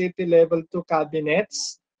Biosafety level 2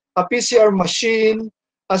 cabinets, a PCR machine,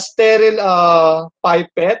 a sterile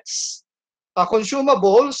pipettes,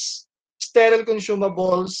 consumables, sterile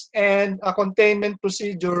consumables, and a containment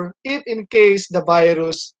procedure if in case the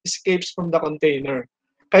virus escapes from the container.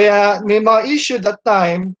 Kaya may mga issue that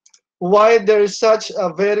time why there is such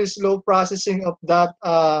a very slow processing of that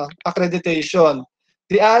accreditation.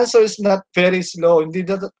 The answer is not very slow. Hindi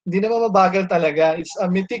naman mabagal talaga. It's a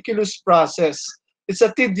meticulous process. It's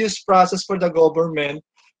a tedious process for the government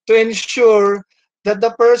to ensure that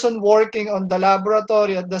the person working on the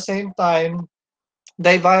laboratory at the same time,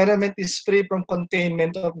 the environment is free from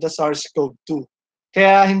containment of the SARS-CoV-2.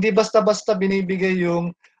 Kaya hindi basta-basta binibigay yung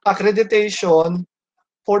accreditation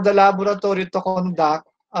for the laboratory to conduct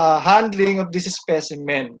handling of this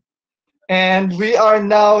specimen. And we are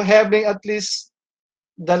now having at least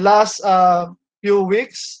the last few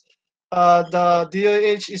weeks, the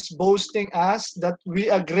DOH is boasting us that we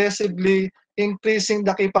aggressively increasing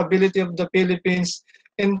the capability of the Philippines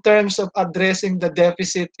in terms of addressing the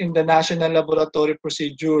deficit in the national laboratory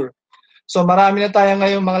procedure. So marami na tayo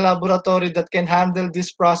ngayong mga laboratory that can handle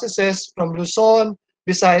these processes from Luzon,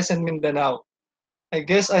 Visayas, and Mindanao. I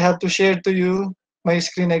guess I have to share to you my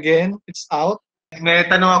screen again. It's out. May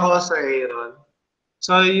tanong ako sa Aaron.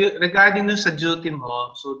 So, regarding dun sa duty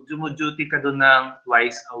mo, so duty ka dun ng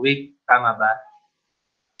twice a week, tama ba?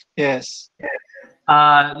 Yes.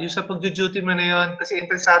 Yung sa pag-duty mo na yun, kasi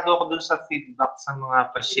interesado ako dun sa feedback sa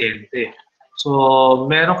mga pasyente. So,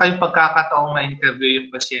 meron kayong pagkakataong ma-interview yung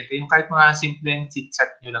pasyente, yung kahit mga simpleng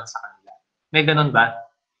chit-chat nyo lang sa kanila. May ganun ba?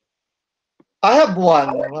 I have one,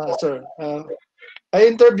 sir. I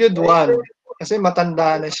interviewed one kasi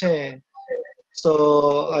matanda na siya eh.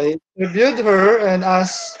 So, I interviewed her and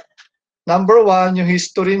asked, number one, yung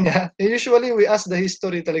history niya. Usually, we ask the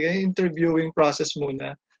history talaga, yung interviewing process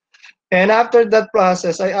muna. And after that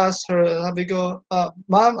process, I asked her, sabi ko,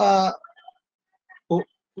 ma'am,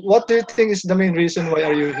 what do you think is the main reason why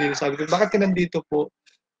are you here? Sabi ko, bakit ka nandito po?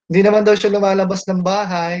 Hindi naman daw siya lumalabas ng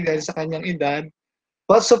bahay dahil sa kanyang edad.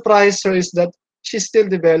 What surprised her is that she still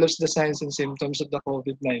develops the signs and symptoms of the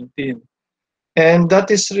COVID-19. And that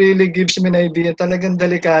is really gives me an idea, talagang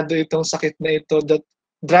delikado itong sakit na ito that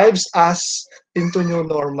drives us into new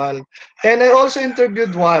normal. And I also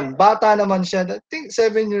interviewed one, bata naman siya, I think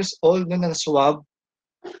 7 years old na ng swab.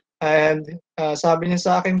 And sabi niya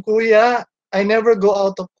sa akin, Kuya, I never go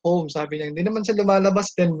out of home. Sabi niya, hindi naman siya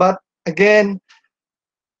lumalabas din. But again,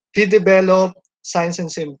 he developed signs and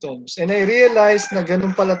symptoms. And I realized na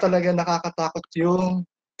ganun pala talaga nakakatakot yung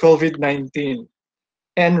COVID-19.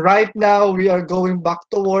 And right now, we are going back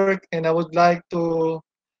to work, and I would like to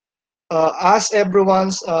ask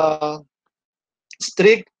everyone's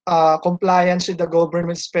strict compliance with the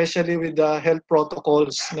government, especially with the health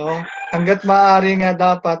protocols. No, hanggat maaari nga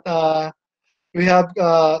dapat we have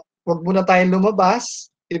wag muna tayong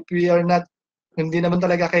lumabas if we are not, hindi naman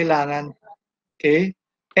talaga kailangan. Okay,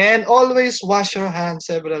 and always wash your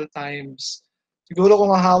hands several times. Siguro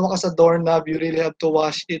kung hahawak ka sa doorknob, you really have to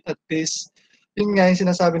wash it at least. Yun nga yung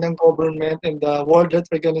sinasabi ng government and the World Health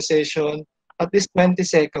Organization, at least 20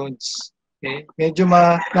 seconds. Okay? Medyo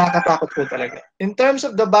nakakatakot po talaga. In terms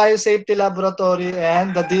of the biosafety laboratory,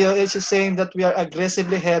 and the DOH is saying that we are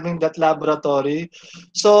aggressively having that laboratory.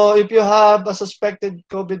 So if you have a suspected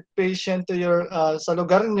COVID patient to your sa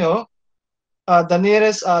lugar nyo, the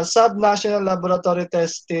nearest sub-national laboratory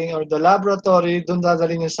testing or the laboratory, doon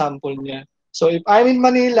dadalhin yung sample niya. So if I'm in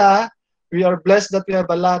Manila, we are blessed that we have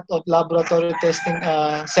a lot of laboratory testing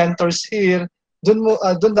centers here. Doon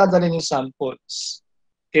dadalhin yung samples.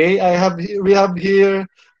 Okay, we have here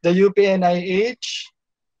the UPNIH,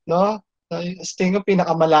 no? Tingin ko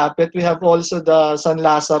pinakamalapit. We have also the San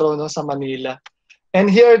Lazaro, no, sa Manila. And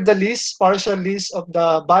here the list, partial list of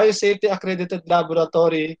the biosafety accredited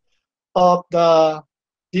laboratory of the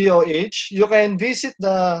DOH. You can visit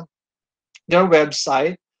their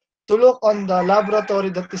website to look on the laboratory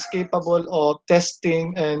that is capable of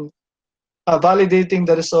testing and validating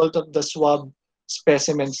the result of the swab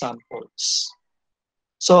specimen samples.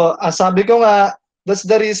 So, sabi ko nga, that's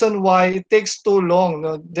the reason why it takes too long.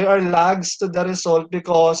 No? There are lags to the result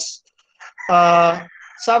because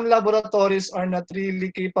some laboratories are not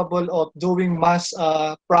really capable of doing mass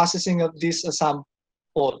processing of these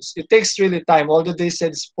samples. It takes really time, although they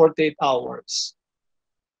said it's 48 hours.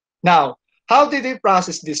 Now, how did they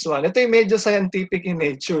process this one? Ito yung medyo scientific in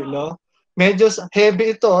nature, no? Medyo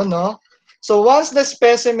heavy ito, no? So once the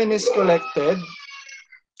specimen is collected,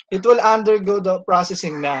 it will undergo the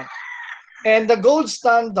processing na. And the gold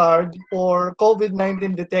standard for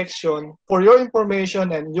COVID-19 detection, for your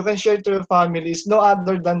information, and you can share to your family, is no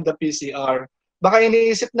other than the PCR. Baka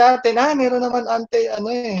iniisip natin, meron naman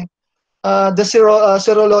the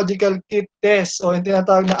serological kit test o yung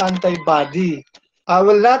tinatawag na antibody. I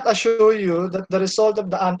will not assure you that the result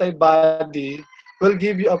of the antibody will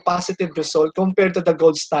give you a positive result compared to the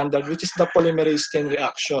gold standard, which is the polymerase chain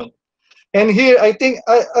reaction. And here, I think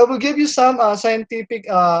I will give you some scientific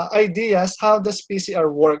ideas how does PCR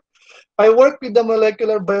work. I worked with the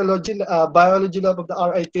molecular biology lab of the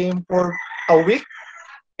RI team for a week.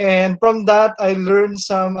 And from that, I learned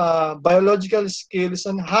some biological skills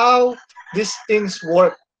on how these things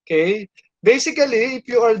work, okay? Basically, if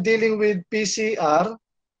you are dealing with PCR,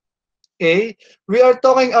 okay, we are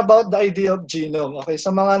talking about the idea of genome, okay? Sa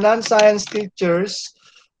mga non-science teachers,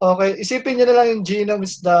 okay, isipin nyo na lang yung genome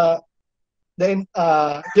is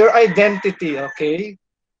your identity, okay?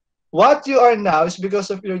 What you are now is because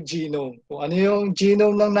of your genome. Kung ano yung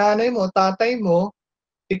genome ng nanay mo, tatay mo,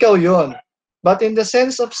 ikaw yon. But in the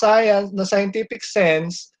sense of science, the scientific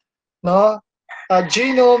sense, no, a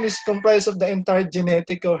genome is comprised of the entire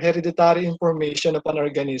genetic or hereditary information of an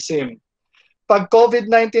organism. Pag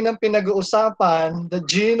COVID-19 ang pinag-uusapan, the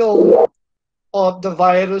genome of the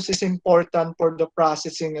virus is important for the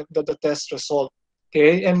processing of the test result.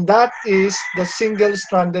 Okay, and that is the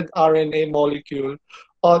single-stranded RNA molecule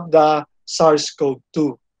of the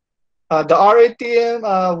SARS-CoV-2. The RATM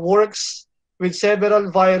works with several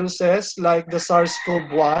viruses like the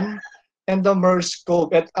SARS-CoV-1 and the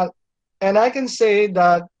MERS-CoV. And I can say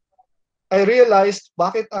that I realized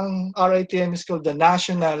bakit ang RITM is called the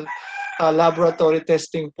National Laboratory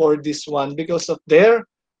Testing for this one because of their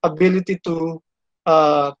ability to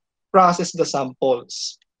process the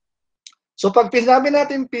samples. So pag sinabi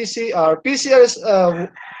natin PCR is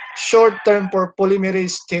short term for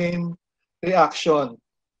polymerase chain reaction.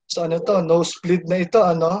 So ano to, nosebleed na ito,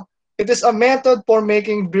 ano? It is a method for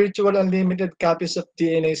making virtual unlimited copies of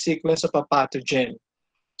DNA sequence of a pathogen.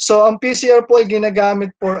 So ang PCR po ay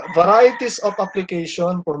ginagamit for varieties of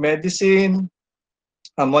application for medicine,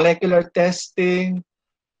 molecular testing,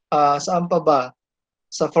 saan pa ba?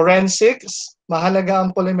 Sa forensics, mahalaga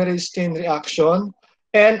ang polymerase chain reaction.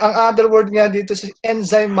 And ang other word nga dito is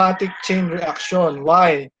enzymatic chain reaction.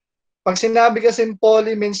 Why? Pag sinabi kasi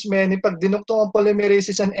poly means many, pag dinuktong ang polymerase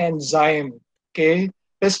is an enzyme. Okay?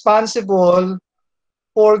 Responsible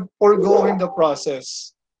for going the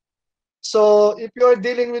process. So, if you are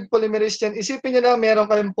dealing with polymerase chain, isipin nyo na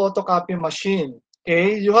meron kayong photocopy machine.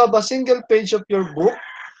 Okay? You have a single page of your book.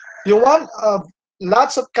 You want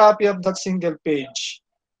lots of copy of that single page.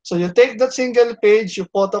 So you take that single page, you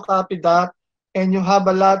photocopy that, and you have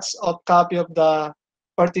a lots of copy of the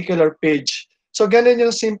particular page. So ganun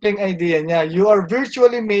yung simpleng idea niya. You are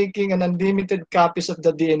virtually making an unlimited copies of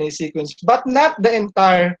the DNA sequence, but not the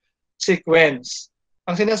entire sequence.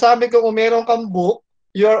 Ang sinasabi ko, kung meron kang book,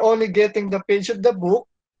 you are only getting the page of the book,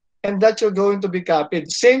 and that you're going to be copied.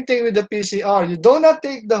 Same thing with the PCR. You do not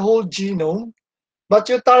take the whole genome, but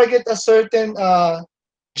you target a certain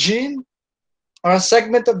gene or a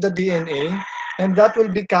segment of the DNA, and that will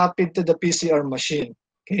be copied to the PCR machine.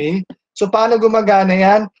 Okay? So paano gumagana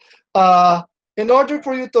yan? In order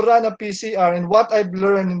for you to run a PCR, and what I've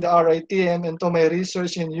learned in the RITM and to my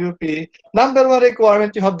research in UP, number one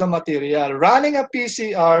requirement, you have the material. Running a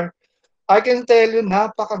PCR, I can tell you,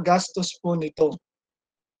 napakagastos po nito.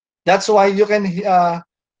 That's why you can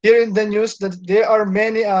hear in the news that there are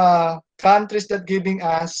many countries that giving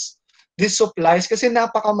us these supplies kasi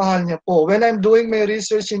napakamahal niya po. When I'm doing my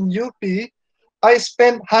research in UP, I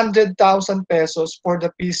spent 100,000 pesos for the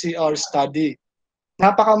PCR study.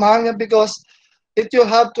 Napakamahal niya because you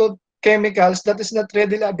have to chemicals that is not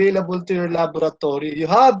readily available to your laboratory. You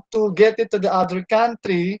have to get it to the other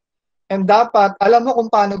country, and dapat alam mo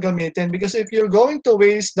kung paano gamitin because if you're going to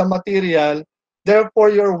waste the material,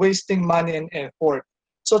 therefore you're wasting money and effort.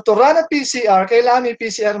 So to run a PCR, kailangan may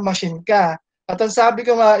PCR machine ka. At ang sabi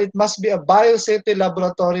ko nga, it must be a biosafety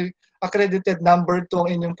laboratory accredited number 2 ang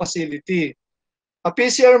inyong facility. A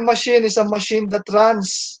PCR machine is a machine that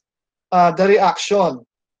runs the reaction.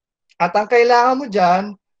 At ang kailangan mo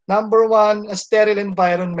dyan, number 1, a sterile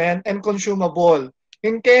environment and consumable.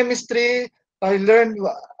 In chemistry, I learned,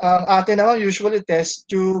 atin naman usually test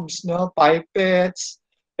tubes, no, pipettes,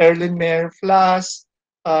 Erlenmeyer flask.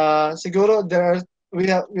 Siguro we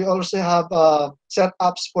also have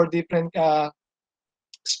setups for different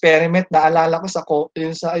experiment. Naalala ko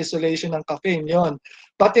yung sa isolation ng caffeine yon.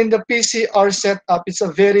 But in the PCR setup, it's a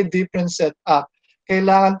very different setup.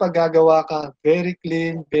 Kailangan pag gagawa ka, very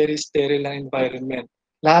clean, very sterile ang environment.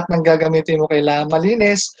 Lahat ng gagamitin mo kailangan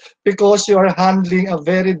malinis because you are handling a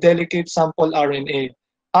very delicate sample RNA.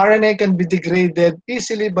 RNA can be degraded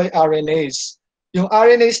easily by RNAs. Yung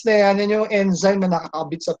RNAs na yan, yung enzyme na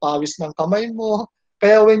nakakabit sa pawis ng kamay mo.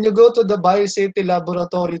 Kaya when you go to the biosafety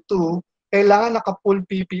laboratory too, kailangan naka-full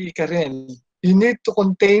PPE ka rin. You need to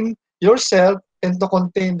contain yourself and to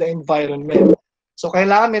contain the environment. So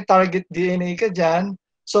kailangan may target DNA ka dyan.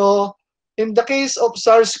 So in the case of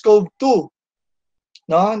SARS-CoV-2,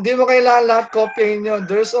 no, hindi mo kailangan lahat copying yun.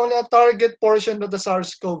 There's only a target portion of the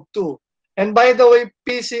SARS-CoV-2. And by the way,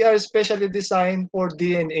 PCR is specially designed for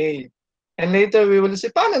DNA. And later we will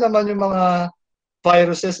see paano naman yung mga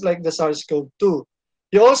viruses like the SARS-CoV-2.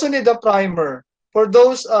 You also need a primer. For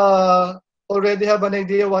those already have an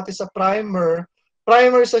idea what is a primer,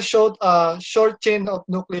 primer is a short chain of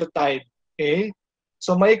nucleotide. Okay?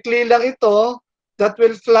 So maikli lang ito that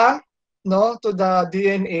will flank, no, to the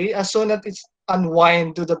DNA as soon as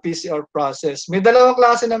unwind to the PCR process. May dalawang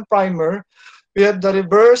klase ng primer. We have the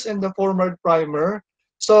reverse and the forward primer.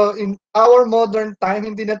 So in our modern time,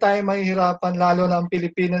 hindi na tayo mahihirapan, lalo na ang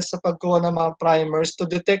Pilipinas, sa pagkuha ng mga primers to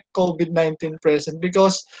detect COVID-19 present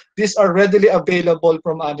because these are readily available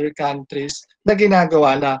from other countries na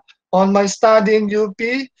ginagawa na. On my study in UP,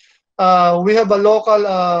 we have a local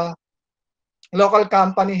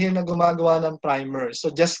company here na gumagawa ng primer.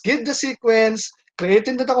 So just give the sequence, create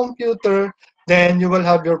into the computer, then you will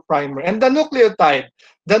have your primer. And the nucleotide,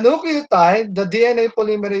 the DNA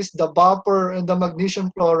polymerase, the buffer, and the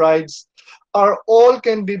magnesium chlorides are all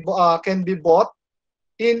can be bought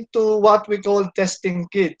into what we call testing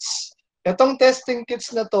kits. Itong testing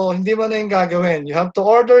kits na to, hindi mo na yung gagawin. You have to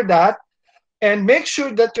order that and make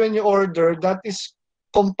sure that when you order, that is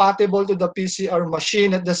compatible to the PCR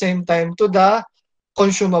machine at the same time to the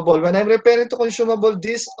consumable. When I'm referring to consumable,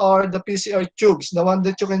 these are the PCR tubes, the one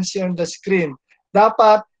that you can see on the screen.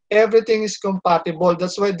 Dapat everything is compatible.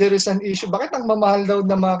 That's why there is an issue. Bakit ang mamahal daw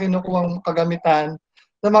na mga kinukuhang kagamitan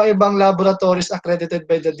ng mga ibang laboratories accredited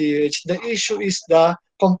by the DOH? The issue is the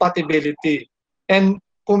compatibility. And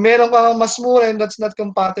kung meron kang mas mura and that's not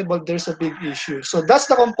compatible, there's a big issue. So that's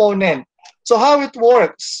the component. So how it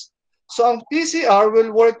works? So ang PCR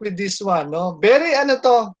will work with this one, no? Very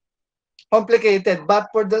complicated,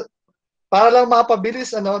 but para lang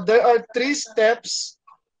mapabilis, there are 3 steps,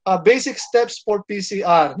 basic steps for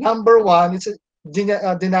PCR. Number 1, it's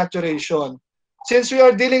denaturation. Since we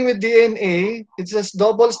are dealing with DNA, it's a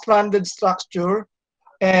double-stranded structure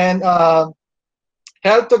and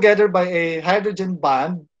held together by a hydrogen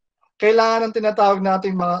bond. Kailangan ng tinatawag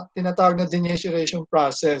na denaturation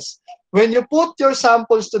process. When you put your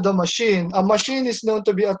samples to the machine, a machine is known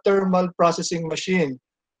to be a thermal processing machine.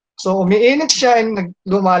 So umiinit siya and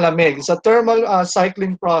lumalamig. Sa thermal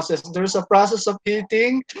cycling process, there's a process of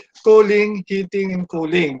heating, cooling, and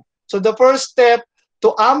cooling. So the first step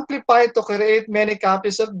to amplify, to create many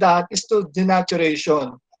copies of that is to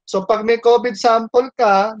denaturation. So pag may COVID sample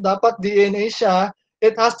ka, dapat DNA siya,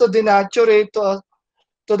 it has to denaturate to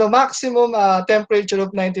the maximum temperature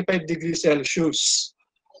of 95 degrees Celsius.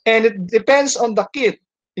 And it depends on the kit.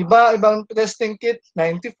 Ibang testing kit,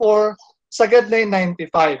 94, sagad na yung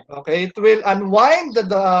 95. Okay? It will unwind the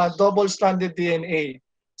double-stranded DNA.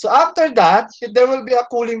 So after that, there will be a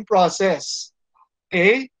cooling process.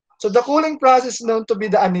 Okay? So the cooling process is known to be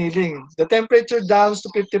the annealing. The temperature down to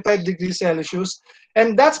 55 degrees Celsius.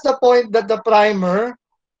 And that's the point that the primer,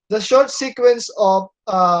 the short sequence of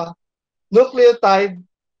nucleotide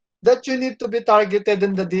that you need to be targeted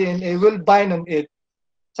in the DNA will bind on it.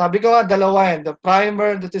 Sabi ko nga, dalawa yan. The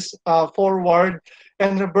primer that is forward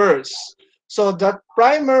and reverse. So that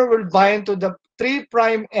primer will bind to the 3'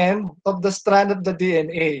 end of the strand of the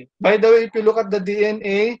DNA. By the way, if you look at the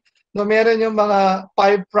DNA, meron yung mga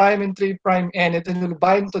 5' and 3' end. It will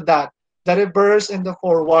bind to that, the reverse and the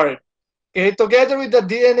forward. Okay, together with the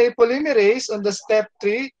DNA polymerase on the step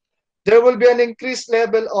 3, there will be an increased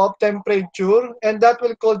level of temperature, and that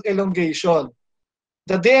will cause elongation.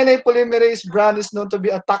 The DNA polymerase brand is known to be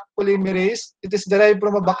a Taq polymerase. It is derived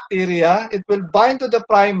from a bacteria. It will bind to the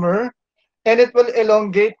primer and it will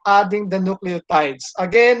elongate, adding the nucleotides.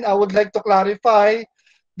 Again, I would like to clarify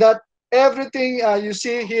that everything you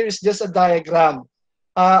see here is just a diagram.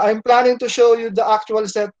 I'm planning to show you the actual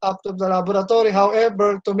setup of the laboratory.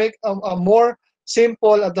 However, to make a more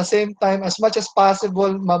simple at the same time, as much as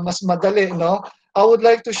possible, mas madali, no? I would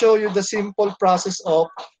like to show you the simple process of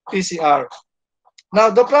PCR. Now,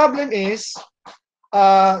 the problem is,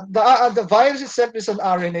 the virus itself is an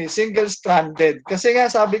RNA, single-stranded. Kasi nga,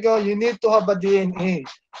 sabi ko, you need to have a DNA.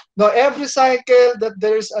 Now, every cycle that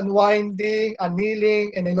there is unwinding,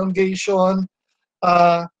 annealing, and elongation,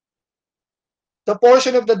 the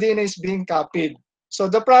portion of the DNA is being copied. So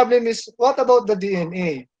the problem is, what about the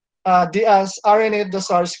DNA? The RNA of the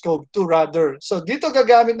SARS-CoV-2 rather. So dito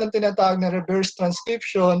gagamit ng tinatawag na reverse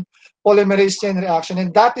transcription polymerase chain reaction, and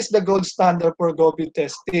that is the gold standard for COVID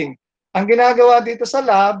testing. Ang ginagawa dito sa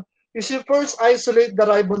lab is you first isolate the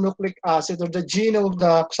ribonucleic acid or the genome of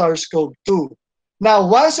the SARS-CoV-2. Now,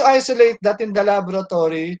 once you isolate that in the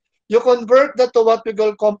laboratory, you convert that to what we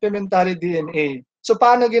call complementary DNA. So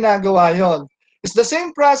paano ginagawa yon? It's the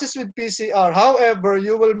same process with PCR. However,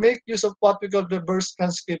 you will make use of what we call reverse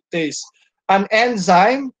transcriptase, an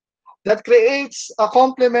enzyme that creates a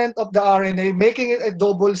complement of the RNA, making it a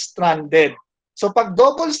double-stranded. So pag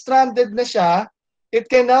double-stranded na siya, it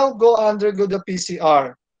can now undergo the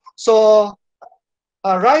PCR. So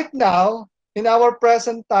right now, in our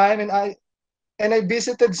present time, and I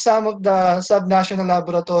visited some of the subnational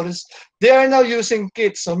laboratories, they are now using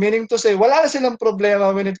kits. So meaning to say, wala na silang problema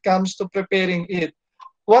when it comes to preparing it.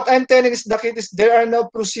 What I'm telling is the kit is there are no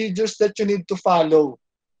procedures that you need to follow.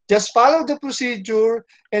 Just follow the procedure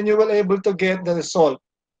and you will able to get the result.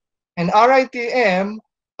 And RITM,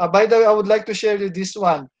 by the way, I would like to share you this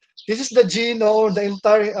one. This is the genome, the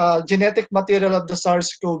entire genetic material of the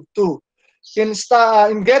SARS-CoV-2. In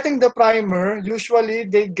getting the primer, usually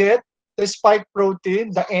they get the spike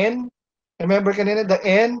protein, the N, remember kanina, the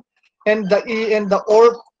N, and the E, and the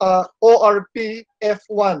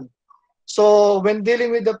ORPF1. So when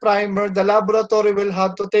dealing with the primer, the laboratory will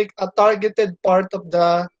have to take a targeted part of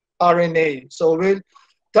the RNA. So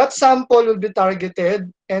that sample will be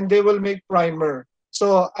targeted and they will make primer.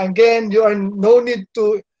 So again, you are no need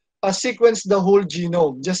to sequence the whole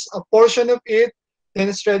genome, just a portion of it, then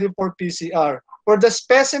it's ready for PCR. For the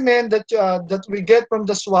specimen that we get from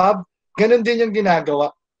the swab, ganun din yung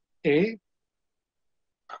ginagawa. Okay?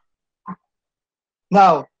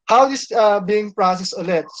 Now, how is being processed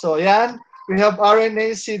ulit? So yan, we have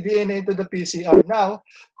RNA, cDNA to the PCR. Now,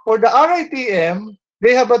 for the RITM,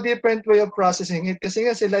 they have a different way of processing it kasi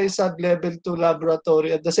nga sila is sub-level 2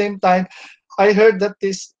 laboratory. At the same time, I heard that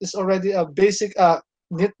this is already a basic, not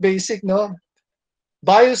basic, no?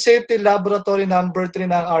 Biosafety Laboratory number 3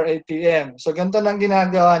 ng RITM. So ganito lang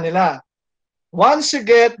ginagawa nila. Once they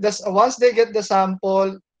get the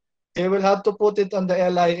sample, they will have to put it on the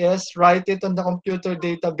LIS, write it on the computer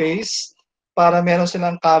database para meron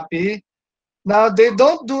silang copy. Now, they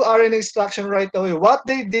don't do RNA extraction right away. What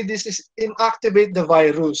they did is inactivate the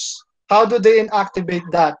virus. How do they inactivate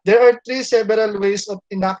that? There are several ways of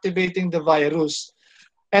inactivating the virus.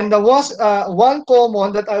 And the one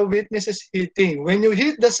common that I witnessed is heating. When you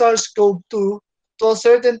heat the SARS-CoV-2 to a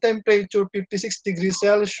certain temperature, 56 degrees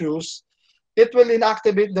Celsius, it will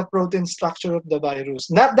inactivate the protein structure of the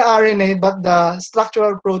virus. Not the RNA, but the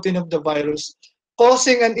structural protein of the virus,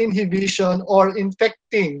 causing an inhibition or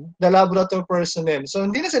infecting the laboratory personnel. So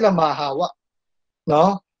hindi na sila mahawa.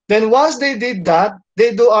 No? Then once they did that,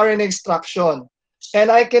 they do RNA extraction.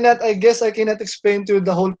 And I guess I cannot explain to you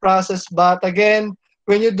the whole process, but again,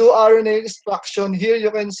 when you do RNA extraction, here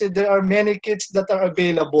you can see there are many kits that are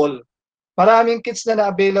available. Maraming kits na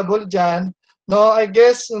available dyan. No, I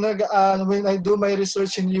guess when I do my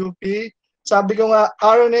research in UP, sabi ko nga,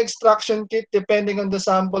 RNA extraction kit, depending on the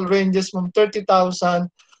sample, ranges from 30,000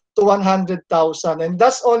 to 100,000. And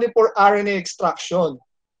that's only for RNA extraction.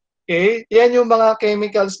 Okay? Yan yung mga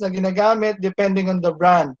chemicals na ginagamit depending on the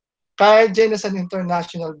brand. QIAGEN is an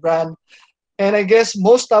international brand. And I guess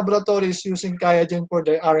most laboratories using QIAGEN for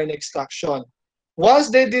their RNA extraction.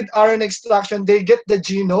 Once they did RNA extraction, they get the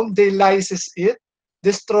genome, they lysis it,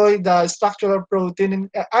 destroy the structural protein, and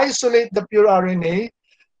isolate the pure RNA.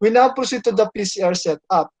 We now proceed to the PCR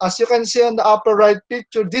setup. As you can see on the upper right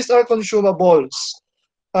picture, these are consumables.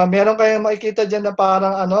 Meron kayong makikita dyan na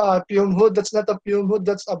parang fume hood. That's not a fume hood.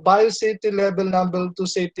 That's a biosafety level number 2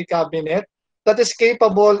 safety cabinet that is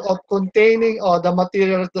capable of containing the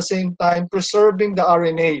material at the same time, preserving the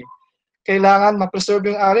RNA. Kailangan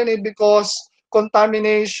ma-preserve yung RNA because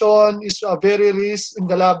contamination is a very risk in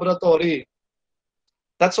the laboratory.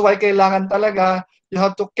 That's why kailangan talaga, you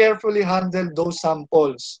have to carefully handle those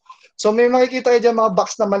samples. So may makikita kayo dyan mga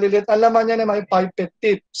box na maliliit. Ang laman niya na may pipette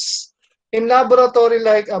tips. In laboratory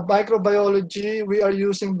like microbiology, we are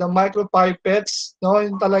using the micropipettes. No?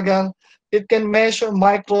 Yung talagang, it can measure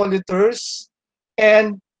microliters.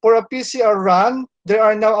 And for a PCR run, there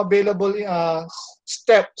are now available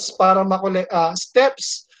steps para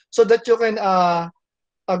steps so that you can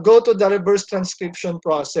go to the reverse transcription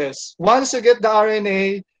process. Once you get the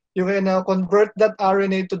RNA, you can convert that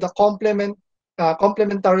RNA to the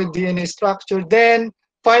complementary DNA structure. Then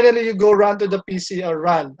finally, you go run to the PCR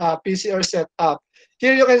PCR setup.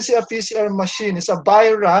 Here you can see a PCR machine. It's a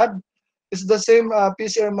BioRad. It's the same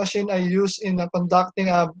PCR machine I use in conducting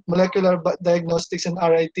molecular diagnostics in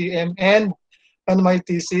RITM and my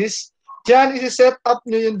thesis. Diyan, isi-set up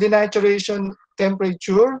nyo yung denaturation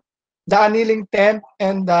temperature, the annealing temp,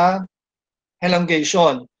 and the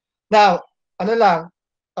elongation. Now,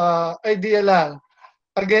 idea lang.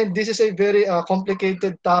 Again, this is a very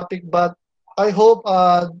complicated topic, but I hope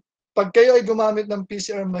pag kayo ay gumamit ng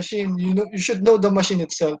PCR machine, you should know the machine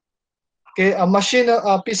itself. Okay, a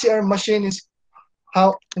PCR machine is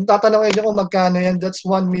kung tatanong kayo kung magkano yan, that's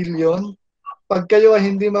 1 million. Pag kayo ay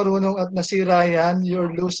hindi marunong at nasira yan,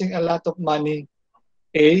 you're losing a lot of money.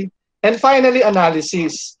 Okay? And finally,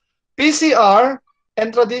 analysis. PCR,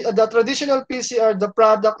 and the traditional PCR, the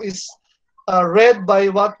product is read by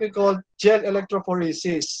what we call gel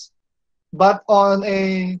electrophoresis. But on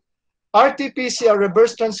a RT-PCR,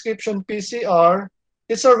 reverse transcription PCR,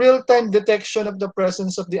 it's a real-time detection of the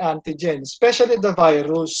presence of the antigen, especially the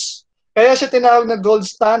virus. Kaya siya tinawag na gold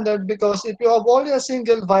standard because if you have only a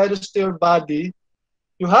single virus to your body,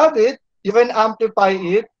 you have it, you can amplify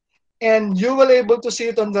it, and you will able to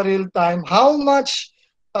see it on the real time, how much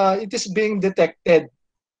it is being detected.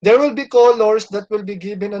 There will be colors that will be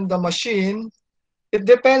given on the machine. It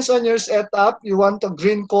depends on your setup. You want a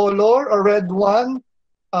green color, a red one,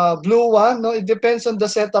 blue one. No, it depends on the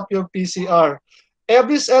setup your PCR.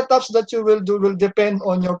 Every setups that you will do will depend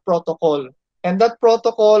on your protocol. And that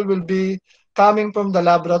protocol will be coming from the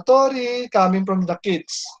laboratory, coming from the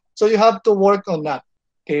kits. So you have to work on that.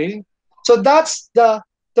 Okay? So that's the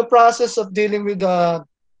process of dealing with the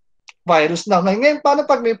virus na. Ngayon, paano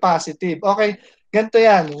pag may positive? Okay, ganito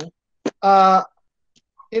yan. Uh,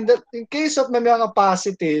 in case of may mga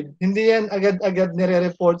positive, hindi yan agad-agad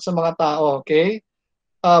nire-report sa mga tao, okay?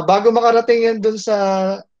 Bago makarating yan dun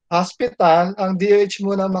sa hospital, ang DOH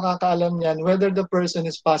muna makakaalam yan whether the person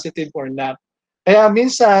is positive or not. Kaya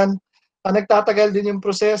minsan, nagtatagal din yung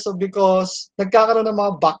proseso because nagkakaroon ng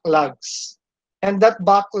mga backlogs. And that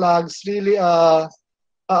backlogs really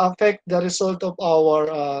affect the result of our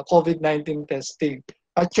COVID-19 testing.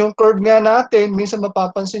 At yung curve nga natin, minsan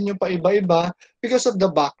mapapansin nyo pa iba-iba because of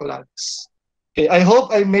the backlogs. Okay, I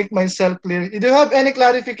hope I make myself clear. Do you have any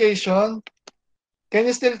clarification? Can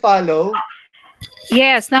you still follow?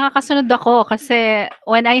 Yes, nakakasunod ako kasi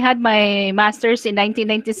when I had my master's in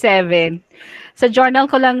 1997, sa journal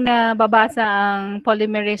ko lang na babasa ang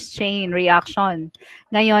polymerase chain reaction.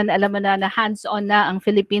 Ngayon, alam mo na hands-on na ang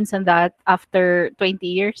Philippines on that after 20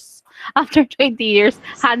 years. After 20 years,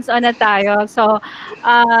 hands-on na tayo. So,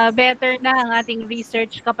 better na ang ating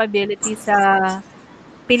research capability sa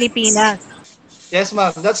Pilipinas. Yes,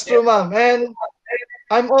 ma'am. That's true, ma'am. And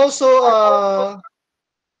I'm also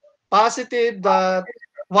positive that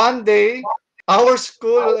one day our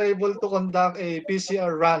school will able to conduct a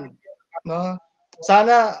PCR run. No?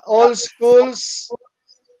 Sana all schools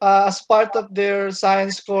as part of their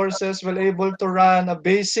science courses will able to run a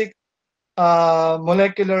basic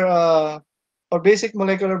molecular or basic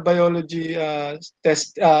molecular biology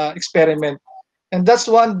test experiment. And that's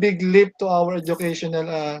one big leap to our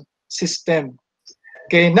educational system.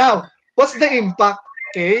 Okay, now, what's the impact?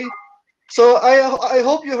 Okay, so I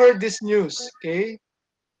hope you heard this news. Okay,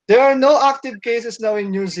 there are no active cases now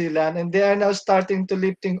in New Zealand, and they are now starting to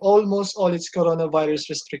lifting almost all its coronavirus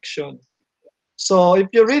restriction. So if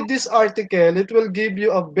you read this article, it will give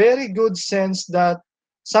you a very good sense that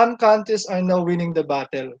some countries are now winning the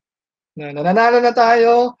battle. Nananalo na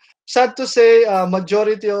tayo. Sad to say,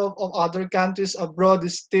 majority of other countries abroad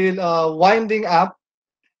is still winding up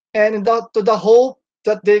and to the hope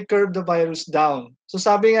that they curb the virus down. So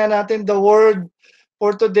sabi nga natin, the word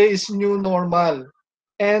for today is new normal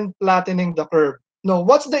and flattening the curve. No,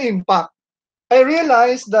 what's the impact? I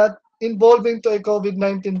realized that involving to a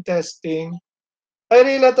COVID-19 testing, I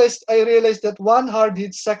realized that one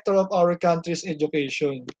hard-hit sector of our country is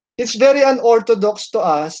education. It's very unorthodox to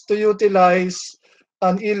us to utilize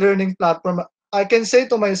an e-learning platform. I can say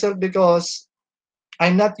to myself because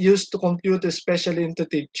I'm not used to computer, especially into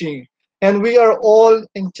teaching. And we are all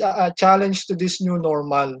challenged to this new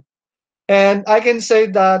normal. And I can say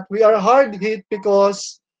that we are hard hit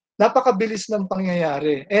because napakabilis ng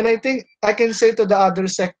pangyayari. And I think I can say to the other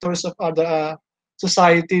sectors of other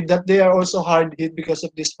society that they are also hard hit because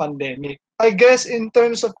of this pandemic. I guess in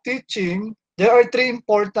terms of teaching, there are three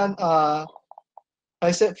important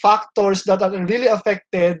factors that are really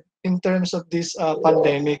affected in terms of this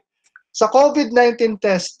pandemic. Sa COVID-19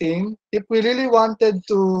 testing, if we really wanted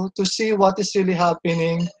to see what is really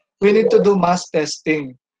happening, we need to do mass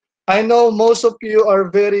testing. I know most of you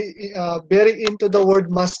are very into the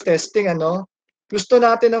word mass testing, ano? Gusto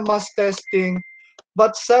natin ng mass testing,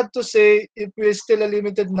 but sad to say, if we still a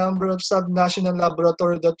limited number of subnational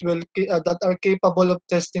laboratory that are capable of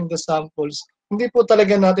testing the samples, hindi po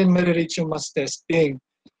talaga natin ma-reach yung mass testing.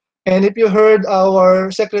 And if you heard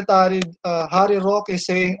our Secretary Harry Roque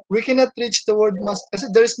saying, we cannot reach the word mass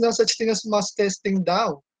testing. There is no such thing as mass testing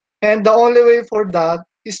daw. And the only way for that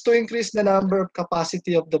is to increase the number of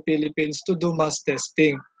capacity of the Philippines to do mass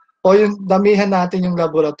testing. O yung damihan natin yung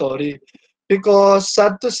laboratory. Because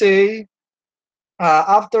sad to say,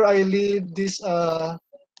 after I leave this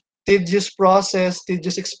tedious process,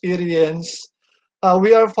 tedious experience,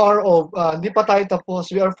 we are far off. Hindi pa tayo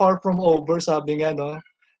tapos. We are far from over, sabi nga, no?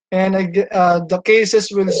 And the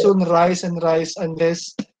cases will soon rise and rise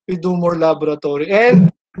unless we do more laboratory.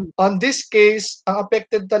 And on this case, ang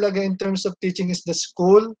affected talaga in terms of teaching is the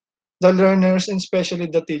school, the learners, and especially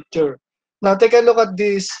the teacher. Now, take a look at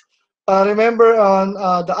this. remember on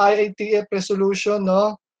the IATF resolution,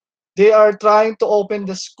 no? They are trying to open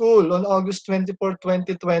the school on August 24,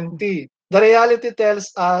 2020. The reality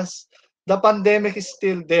tells us the pandemic is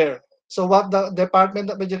still there. So what the Department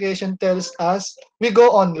of Education tells us, we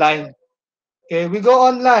go online. Okay, we go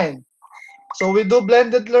online. So we do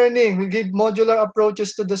blended learning. We give modular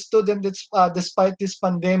approaches to the student despite this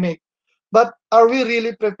pandemic. But are we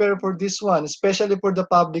really prepared for this one, especially for the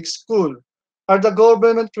public school? Are the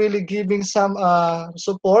government really giving some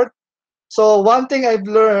support? So one thing I've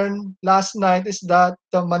learned last night is that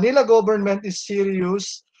the Manila government is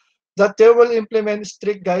serious that they will implement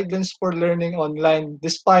strict guidelines for learning online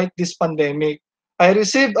despite this pandemic. I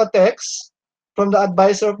received a text from the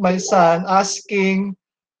advisor of my son asking,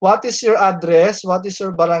 what is your address? What is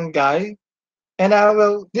your barangay? And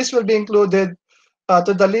this will be included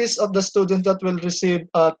to the list of the students that will receive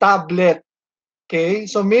a tablet. Okay,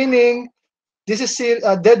 so meaning this is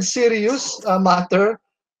a dead serious matter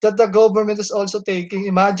that the government is also taking.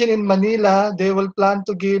 Imagine in Manila, they will plan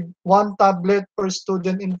to give one tablet per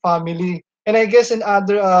student in family, and I guess in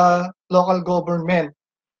other local government.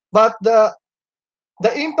 But the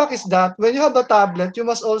impact is that when you have a tablet, you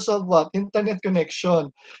must also have what? Internet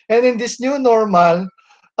connection. And in this new normal,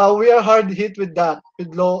 we are hard hit with that,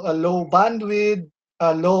 with low bandwidth,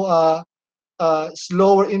 low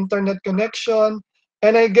slower internet connection.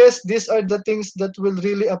 And I guess these are the things that will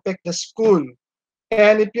really affect the school.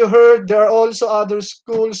 And if you heard, there are also other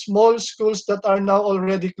schools, small schools that are now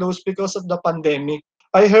already closed because of the pandemic.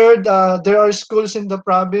 I heard there are schools in the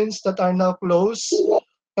province that are now closed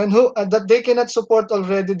and that they cannot support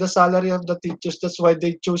already the salary of the teachers. That's why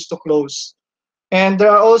they choose to close. And there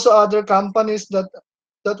are also other companies that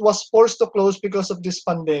was forced to close because of this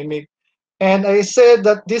pandemic. And I said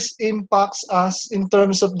that this impacts us in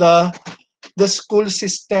terms of the school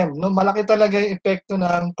system. No, malaki talaga yung epekto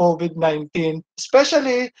ng COVID-19,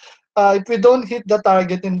 especially if we don't hit the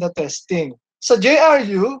target in the testing. Sa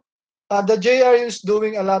JRU, the JRU is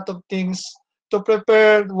doing a lot of things to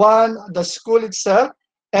prepare the school itself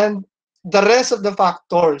and the rest of the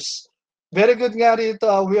factors. Very good nga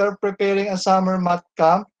rito, we are preparing a summer math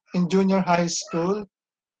camp in junior high school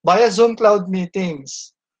via Zoom cloud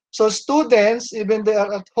meetings. So students, even they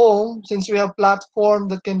are at home, since we have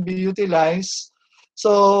platform that can be utilized,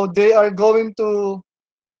 so they are going to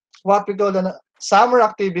what we call a summer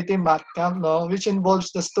activity math camp, no, which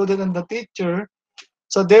involves the student and the teacher.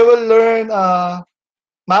 So they will learn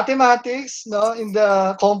mathematics, no, in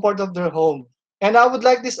the comfort of their home. And I would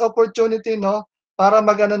like this opportunity, no, para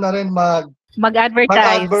magano na rin Mag-advertise.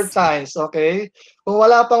 mag-advertise, okay? Kung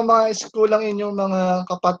wala pang mga school ang inyong mga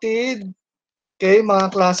kapatid, okay, mga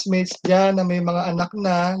classmates dyan na may mga anak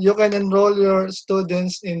na, you can enroll your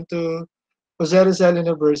students into Jose Rizal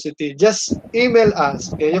University. Just email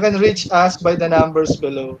us, okay? You can reach us by the numbers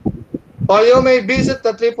below. Or you may visit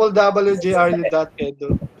the www.jru.edu.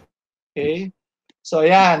 Okay? So,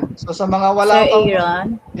 yan. So, sa mga wala Sir pang...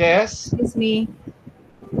 Aaron, Yes? excuse me.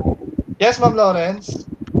 Yes, Ma'am Lawrence?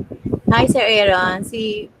 Hi, Sir Aaron.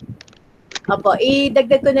 Opo,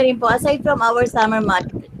 idagdag ko na rin po, aside from our summer math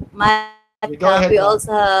Go camp, ahead, we ma'am.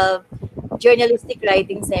 also have journalistic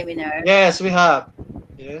writing seminar. Yes, we have.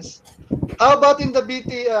 Yes. How about in the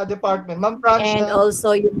BT department? Ma'am And Francia?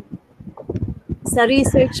 also, yung, sa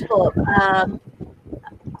research po,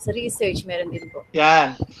 sa research, meron din po.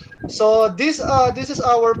 Yan. So this is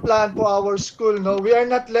our plan for our school. No, we are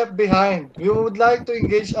not left behind. We would like to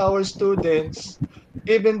engage our students,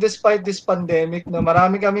 even despite this pandemic. No,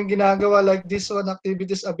 marami kaming ginagawa like this one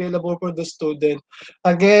activities available for the student.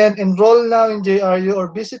 Again, enroll now in JRU or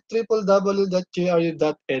visit www.jru.edu.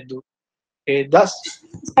 Okay, that's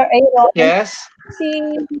Sir Aaron, yes.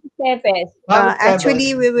 si Tepes. Ma'am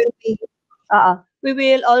Actually, Tebes. we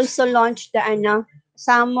will also launch the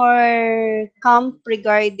summer camp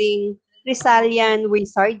regarding Rizalian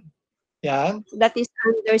Wizard. Yan. That is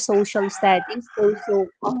under social studies. Also,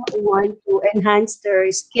 want to enhance their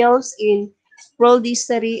skills in world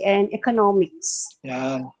history and economics.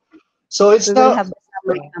 Yan. So it's We will now. have the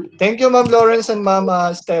summer camp. Thank you, Ma'am Lawrence and Ma'am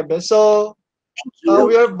Stebes. So Thank you.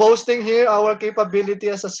 we are boasting here our capability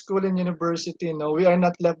as a school and university. No, we are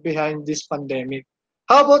not left behind this pandemic.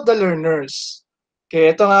 How about the learners? Okay,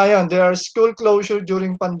 ito nga yun. There are school closure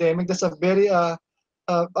during pandemic. That's a very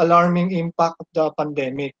alarming impact of the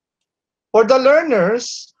pandemic. For the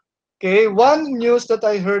learners, okay, one news that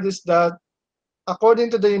I heard is that according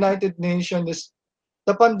to the United Nations,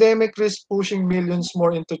 the pandemic risks pushing millions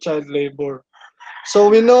more into child labor. So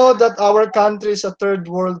we know that our country is a third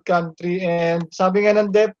world country, and sabi nga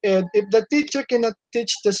ng DepEd, if the teacher cannot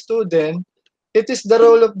teach the student, it is the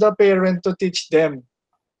role of the parent to teach them.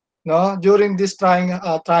 no, during these trying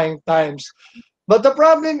times. But the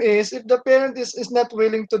problem is, if the parent is not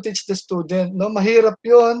willing to teach the student, no, mahirap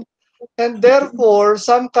yun. And therefore,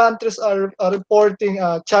 some countries are reporting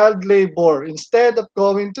child labor. Instead of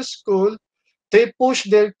going to school, they push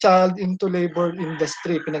their child into labor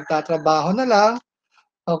industry. Pinagtatrabaho na lang,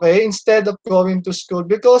 okay, instead of going to school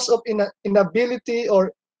because of inability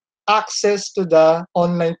or access to the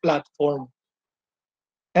online platform.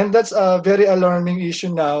 And that's a very alarming issue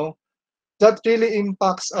now that really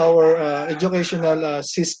impacts our educational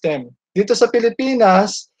system. Dito sa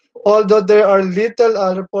Pilipinas, although there are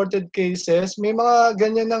little reported cases, may mga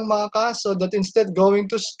ganyan ng mga kaso that instead going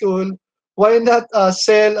to school, why not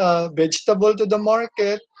sell vegetable to the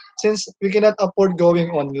market since we cannot afford going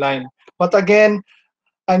online. But again,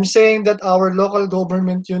 I'm saying that our local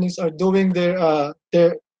government units are doing their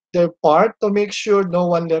part to make sure no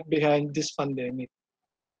one left behind this pandemic.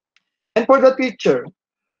 And for the teacher,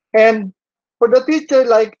 and for the teacher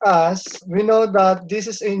like us, we know that this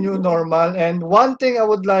is a new normal. And one thing I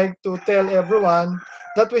would like to tell everyone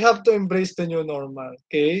that we have to embrace the new normal.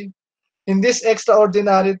 Okay, in this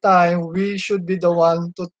extraordinary time, we should be the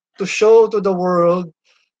one to show to the world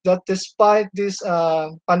that despite this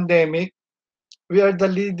pandemic, we are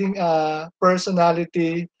the leading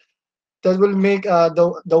personality that will make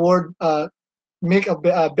the world make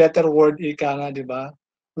a better world, ika nga, di ba?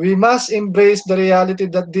 We must embrace the reality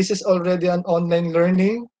that this is already an online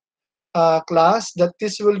learning class, that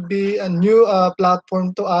this will be a new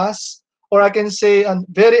platform to us, or I can say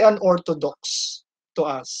very unorthodox to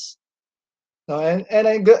us. No, and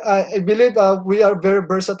I believe we are very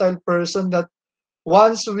versatile person that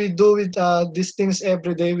once we do it, these things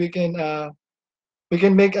every day, we can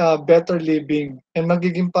make a better living and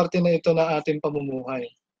magiging parte na ito ng ating pamumuhay.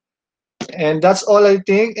 And that's all I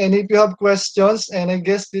think. And if you have questions, and I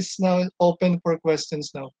guess this is now open for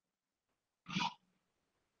questions now.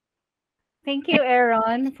 Thank you,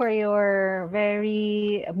 Aaron, for your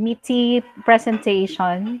very meaty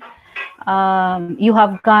presentation. You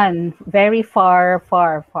have gone very far,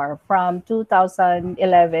 far, far from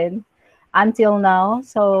 2011 until now.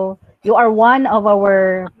 So you are one of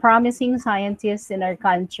our promising scientists in our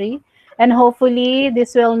country. And hopefully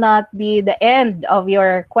this will not be the end of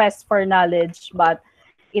your quest for knowledge, but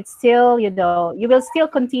it's still, you will still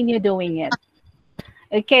continue doing it.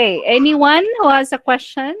 Okay, anyone who has a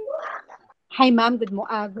question? Hi, ma'am. Good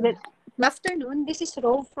afternoon. This is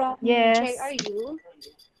Ro from Yes. JRU.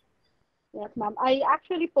 Yes, ma'am. I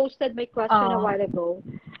actually posted my question a while ago.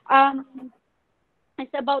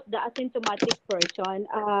 It's about the asymptomatic person.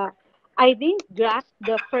 I didn't grasp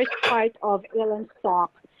the first part of Elon's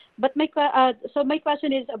talk, but my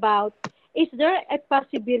question is about: is there a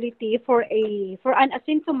possibility for an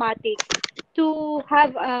asymptomatic to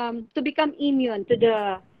have to become immune to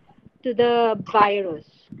the virus?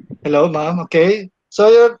 Hello, ma'am. Okay. So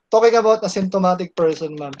you're talking about asymptomatic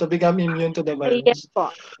person, ma'am, to become immune to the Yes, virus. po.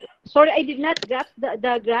 Sorry, I did not grasp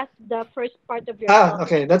the first part of your talk.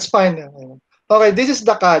 Okay, that's fine. Okay, this is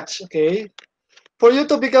the catch. Okay, for you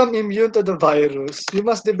to become immune to the virus, you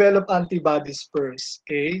must develop antibodies first.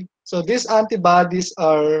 Okay, so these antibodies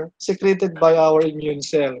are secreted by our immune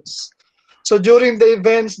cells. So during the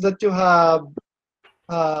events that you have,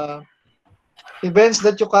 events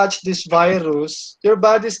that you catch this virus, your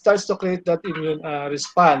body starts to create that immune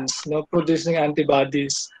response, producing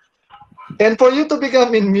antibodies. And for you to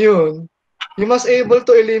become immune, you must able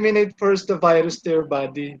to eliminate first the virus to your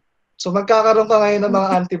body. So magkakaroon ka ngayon ng mga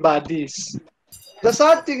antibodies. The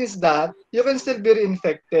sad thing is that you can still be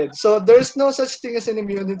reinfected. So there's no such thing as an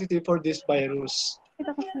immunity for this virus.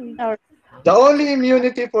 The only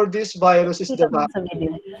immunity for this virus is the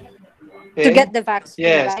vaccine. Okay? To get the vaccine,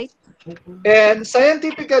 yes. right? And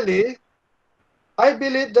scientifically, I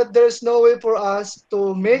believe that there's no way for us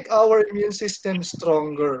to make our immune system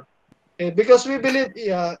stronger. Okay? Because we believe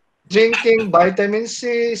drinking vitamin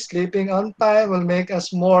C, sleeping on time will make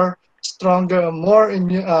us more stronger, more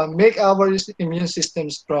make our immune system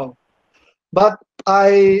strong. But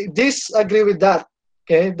I disagree with that.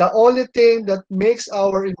 Okay, the only thing that makes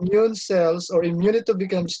our immune cells or immunity to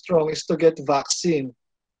become strong is to get vaccine,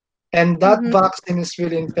 and that vaccine is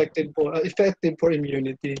really effective for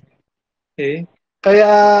immunity. Okay,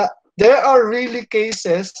 kaya there are really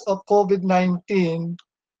cases of COVID-19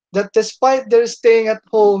 that despite they're staying at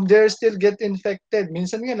home, they still get infected.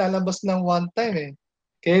 Minsan nga lalabas ng one time eh.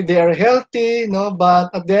 Okay, they are healthy,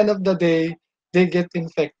 but at the end of the day, they get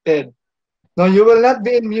infected. No, you will not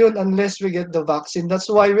be immune unless we get the vaccine. That's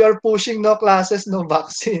why we are pushing no classes, no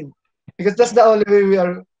vaccine. Because that's the only way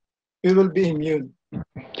we will be immune.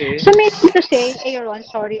 Okay? So meaning to say, Aaron,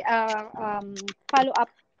 sorry, follow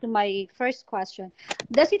up to my first question.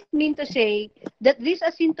 Does it mean to say that this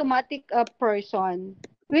asymptomatic person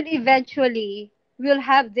will eventually will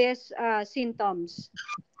have these symptoms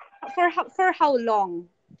for how long?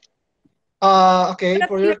 Okay,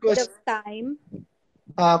 For a period of time.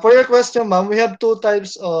 for your question, ma'am, we have two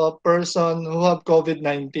types of person who have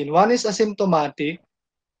COVID-19. One is asymptomatic,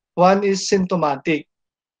 one is symptomatic.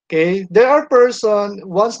 Okay, there are person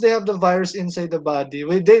once they have the virus inside the body,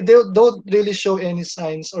 they don't really show any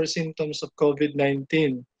signs or symptoms of COVID-19.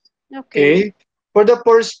 Okay. Okay, for the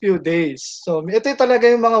first few days. So ito talaga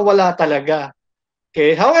yung mga wala talaga.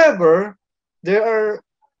 Okay, however, there are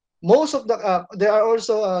there are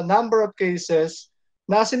also a number of cases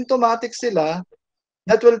na symptomatic sila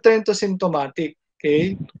that will turn to symptomatic.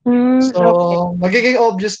 Okay, Okay. so magiging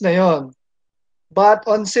obvious na yon. But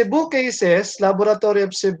on Cebu cases, laboratory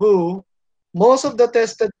of Cebu, most of the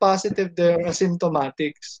tested positive there are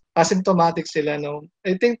asymptomatics. Asymptomatic sila, no?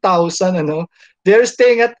 I think 1,000, ano? They're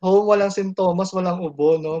staying at home, walang sintomas, walang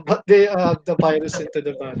ubo, no? But they have the virus into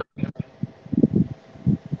the body.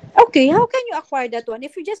 Okay, how can you acquire that one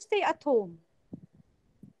if you just stay at home?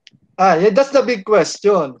 Yeah, that's the big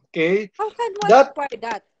question, okay? How can one That acquire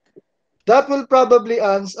that? that will probably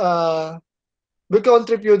be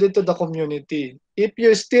contributed to the community. If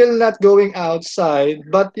you're still not going outside,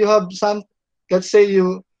 but you have some, let's say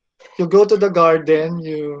you go to the garden,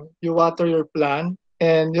 you water your plant,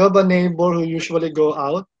 and you have a neighbor who usually go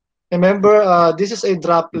out. Remember, this is a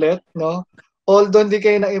droplet, no? Although hindi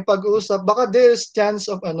kayo nakipag-usap, baka there's chance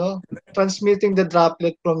of transmitting the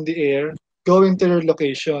droplet from the air going to your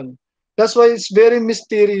location. That's why it's very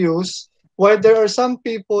mysterious why there are some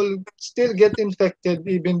people still get infected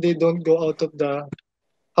even they don't go out of the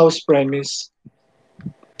house premise.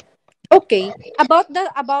 Okay, about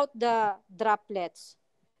the droplets.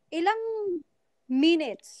 Ilang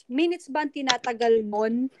minutes ba ang tinatagal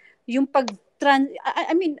nun yung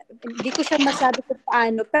I mean, hindi ko siya masabi kung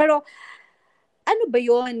paano, pero ano ba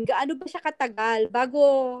yon? Gaano ba siya katagal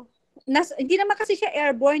bago hindi naman kasi siya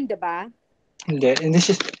airborne, 'di ba? Hindi, and this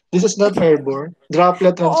is not airborne.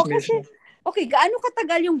 Droplet Oo, kasi transmission. okay, gaano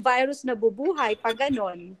katagal yung virus na bubuhay pag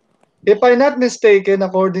ganon? If I'm not mistaken,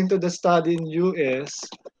 according to the study in US,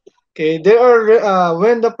 okay, there are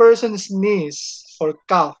when the person sneeze or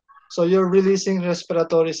cough, so you're releasing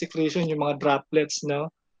respiratory secretion, yung mga droplets, no?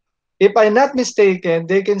 If I'm not mistaken,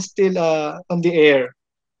 they can still on the air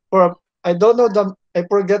for I don't know I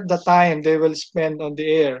forget the time they will spend on the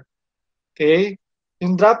air. Okay?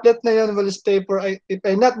 Yung droplet na yun will stay for, if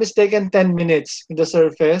I'm not mistaken, 10 minutes in the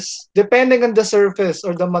surface. Depending on the surface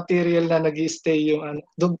or the material na nag-stay yung,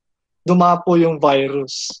 dumapo yung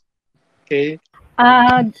virus. Okay?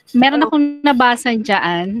 Meron akong nabasa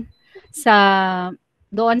dyan sa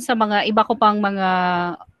doon sa mga iba ko pang mga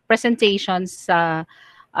presentations sa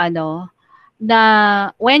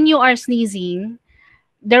na when you are sneezing,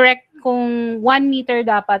 direct kung 1 meter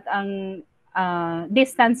dapat ang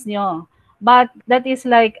distance nyo. But that is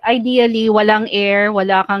like ideally walang air,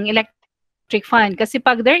 wala kang electric fan. Kasi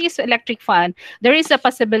pag there is electric fan, there is a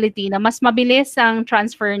possibility na mas mabilis ang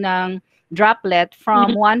transfer ng droplet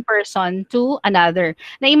from one person to another.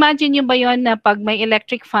 Na-imagine nyo ba yon na pag may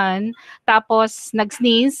electric fan, tapos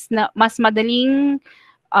nag-sneeze, na mas madaling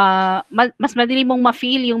mas madali mong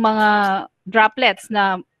ma-feel yung mga droplets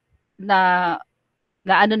na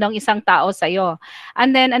ano ng isang tao sa'yo. And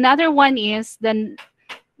then another one is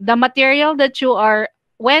the material that you are,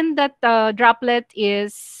 when that droplet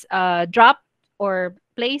is dropped or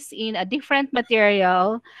placed in a different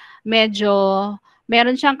material, medyo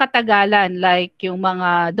meron siyang katagalan, like yung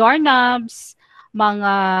mga doorknobs,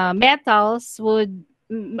 mga metals would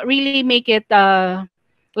really make it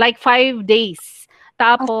like 5 days.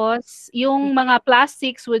 Tapos, yung mga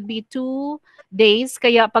plastics would be 2 days.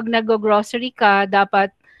 Kaya pag nag-grocery ka, dapat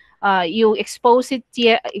you expose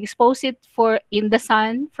it for in the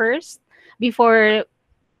sun first before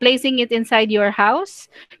placing it inside your house.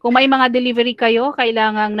 Kung may mga delivery kayo,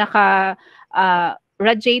 kailangang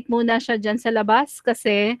radiate muna siya dyan sa labas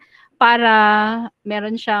kasi para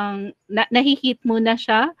meron siyang nahiheat muna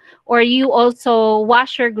siya, or you also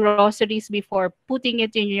wash your groceries before putting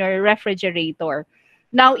it in your refrigerator.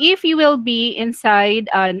 Now, if you will be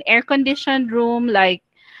inside an air-conditioned room, like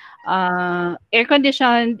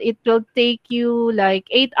air-conditioned, it will take you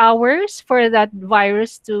like 8 hours for that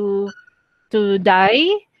virus to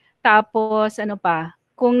die. Tapos, ano pa,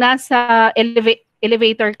 kung nasa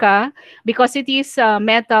elevator ka, because it is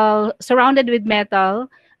metal, surrounded with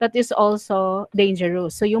metal, that is also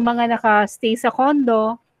dangerous. So, yung mga naka-stay sa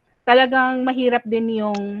condo, talagang mahirap din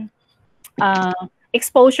yung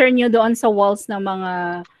exposure nyo doon sa walls ng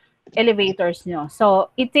mga elevators nyo.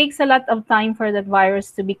 So it takes a lot of time for that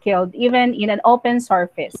virus to be killed, even in an open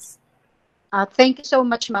surface. Thank you so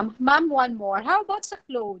much, ma'am. Ma'am, one more. How about sa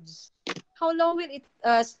clothes? How long will it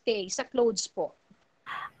stay sa clothes po?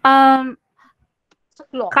 Um, Sa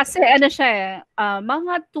cloth. Kasi ano siya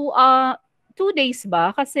mga 2 days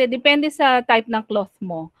ba? Kasi depende sa type ng cloth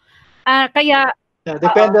mo. Kaya Yeah,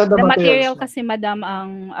 depende on the material materials. kasi madam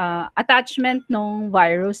ang attachment ng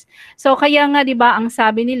virus. So kaya nga 'di ba ang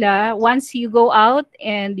sabi nila, once you go out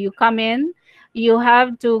and you come in, you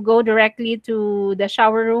have to go directly to the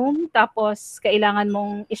shower room, tapos kailangan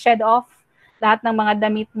mong i-shed off lahat ng mga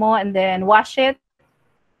damit mo and then wash it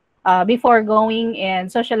before going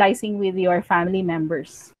and socializing with your family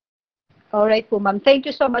members. All right po, ma'am. Thank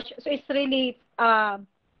you so much. So it's really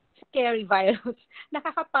scary virus.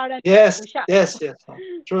 Nakakaparanoid Yes, siya. yes, yes.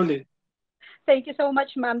 Truly. Thank you so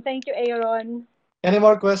much, ma'am. Thank you, Aaron. Any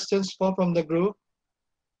more questions po from the group?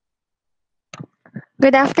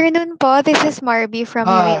 Good afternoon po. This is Marby from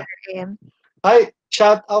UARM. Hi,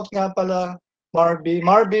 shout out nga pala, Marby.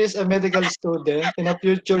 Marby is a medical student and a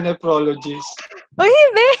future nephrologist. Uy,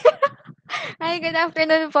 be! Hi, good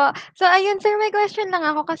afternoon po. So, ayun, sir, may question lang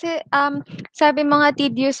ako kasi sabi mga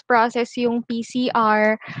tedious process yung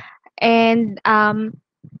PCR and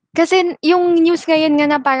kasi yung news ngayon nga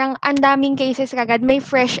na parang ang daming cases kagad, may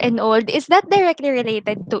fresh and old. Is that directly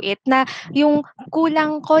related to it? Na yung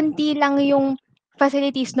kulang, konti lang yung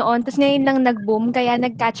facilities noon, tapos ngayon lang nag-boom, kaya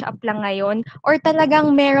nag-catch up lang ngayon? Or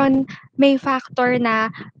talagang may factor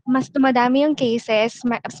na mas dumadami yung cases,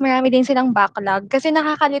 mas marami din silang backlog? Kasi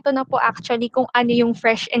nakakalito na po actually kung ano yung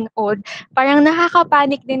fresh and old. Parang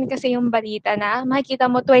nakaka-panic din kasi yung balita na makikita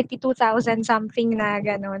mo 22,000 something na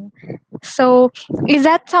ganon. So, is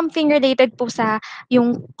that something related po sa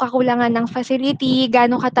yung kakulangan ng facility?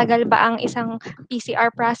 Gaano katagal ba ang isang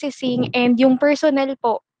PCR processing? And yung personnel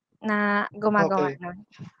po na gumagawa Okay. nun?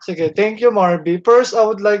 Sige, thank you, Marby. First, I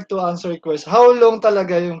would like to answer your question. How long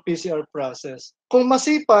talaga yung PCR process? Kung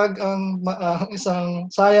masipag ang isang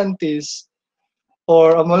scientist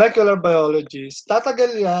or a molecular biologist,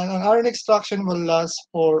 tatagal yan. Ang RNA extraction will last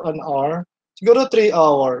for an hour, siguro 3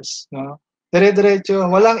 hours. No? Dire-diretso,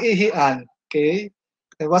 walang ihian. Okay?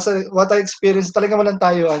 What I experienced, talaga walang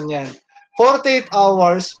tayuan yan. 48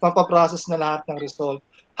 hours, mapaprocess na lahat ng result.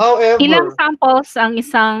 However, Ilang samples ang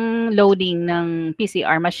isang loading ng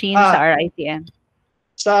PCR machine sa RITM?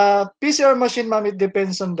 sa PCR machine, ma'am, it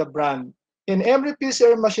depends on the brand. In every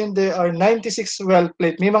PCR machine, there are 96 well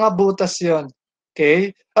plate. May mga butas yon.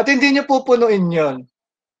 Okay? At hindi nyo pupunuin yon.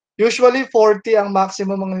 Usually, 40 ang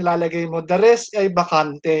maximum ang nilalagay mo. The rest ay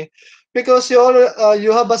bakante. Because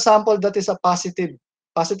you have a sample that is a positive.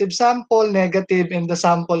 Positive sample, negative, and the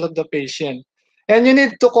sample of the patient. And you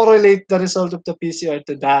need to correlate the result of the PCR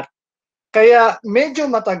to that. Kaya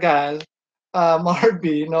medyo matagal,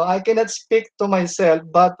 Marby, no, I cannot speak to myself,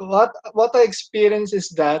 but what I experience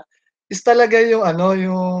is talaga yung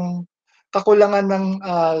yung kakulangan ng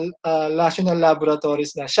national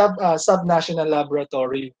laboratories na subnational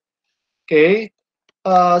laboratory. Okay?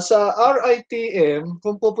 Sa RITM,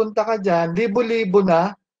 kung pupunta ka diyan, libo-libo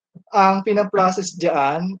na ang pinaprocess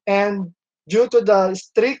diyan, and due to the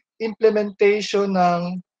strict implementation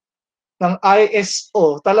ng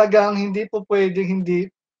ISO, talagang hindi po pwedeng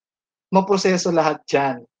hindi maproseso lahat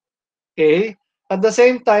dyan. Okay? At the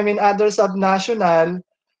same time, in other subnational,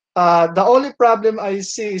 the only problem I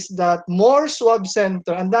see is that more swab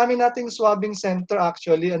center, ang dami nating swabbing center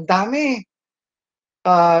actually, ang dami,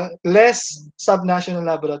 less subnational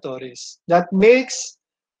laboratories. That makes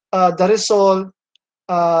the result,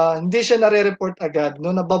 hindi siya nare-report agad,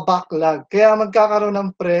 no, nababacklog. Kaya magkakaroon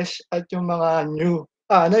ng fresh at yung mga new,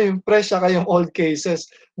 yung fresh saka yung old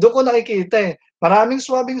cases. Doon ko nakikita maraming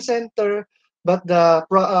swabbing center, but the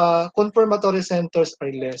confirmatory centers are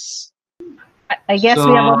less. I guess we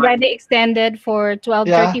have already extended for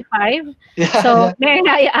 12:35. Yeah. So may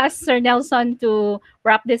I ask Sir Nelson to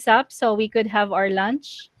wrap this up so we could have our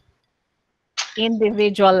lunch?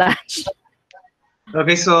 Individual lunch.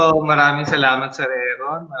 Okay, so maraming salamat Sir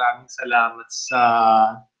Aaron. Maraming salamat sa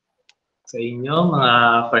inyo, mga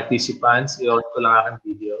participants. I-on ko lang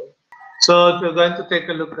aking video. So, if you're going to take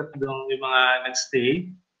a look at yung mga nag-stay,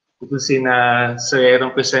 you can see na Sir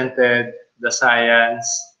Aaron presented the science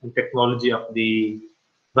and technology of the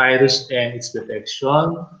virus and its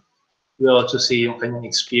detection. We also see yung kanyang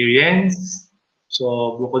experience.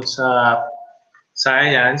 So, bukod sa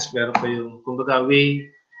science, meron pa yung, kumbaga,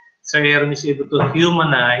 Sir Aaron is able to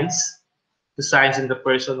humanize the science in the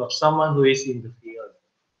person of someone who is in the field.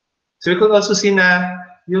 So we could also see na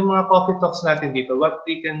yung mga coffee talks natin dito, what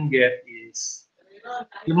we can get is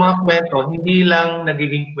yung mga kwento, hindi lang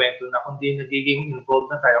nagiging kwento na, kundi nagiging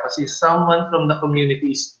involved na tayo kasi someone from the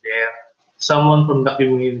community is there. Someone from the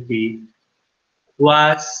community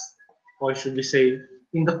was, or should we say,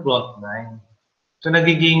 in the front line. So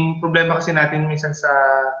nagiging problema kasi natin minsan sa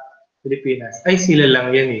Pilipinas, ay sila lang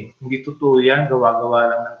yan eh. Hindi totoo yan, gawa-gawa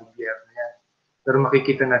lang ng gobyerno yan. Pero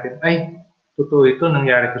makikita natin, ay, totoo ito,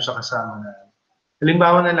 nangyari to sa kasama na.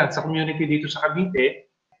 Halimbawa na lang, sa community dito sa Cavite,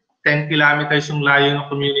 10 kilometers yung layo ng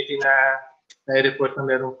community na na-report na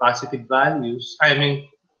mayroong positive values,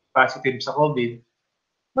 positive sa COVID,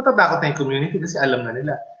 matatakot na yung community kasi alam na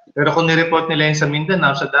nila. Pero kung nireport nila yung sa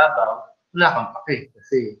Mindanao, sa Davao, wala kang pake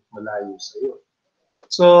kasi malayo sa iyo.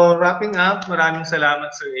 So, wrapping up, maraming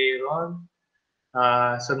salamat Sir Aaron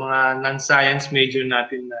sa mga non-science major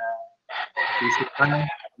natin na isipan.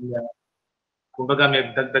 Kumbaga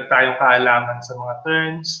may dagdag tayong kaalaman sa mga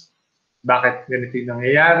terms, bakit ganito yung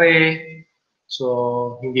nangyayari.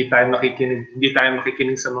 So, hindi tayo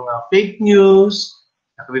makikinig sa mga fake news.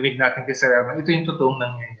 Nakarinig natin kay Sir Aaron, ito yung totoong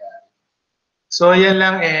nangyayari. So, yan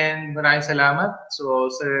lang and maraming salamat.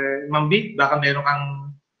 So, Sir Ma'am Vic, baka meron kang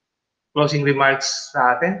closing remarks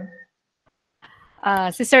sa atin?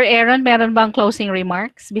 Si Sir Aaron, meron bang closing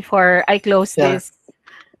remarks before I close this?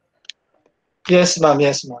 Yes, ma'am.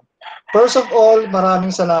 Yes, ma'am. First of all,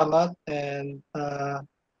 maraming salamat. And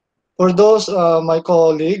for those my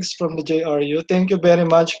colleagues from the JRU, thank you very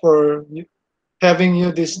much for having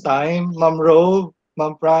you this time. Ma'am Rob,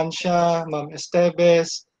 Ma'am Francia, Ma'am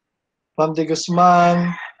Esteves, Ma'am De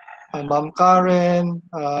Guzman, Ma'am Karen,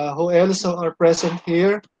 who else are present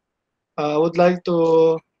here. I would like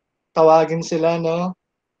to tawagin sila, no?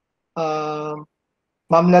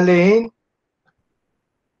 Ma'am Lalaine,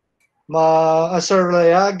 Sir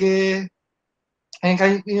Layage, and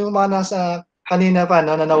yung mga nasa kanina pa,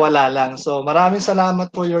 no, na nawala lang. So maraming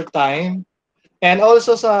salamat for your time. And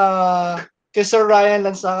also kay Sir Ryan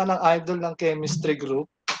Lansaca ng Idol ng Chemistry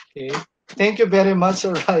Group. Okay. Thank you very much,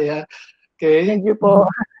 Sir Ryan. Okay. Thank you po.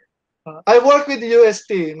 I work with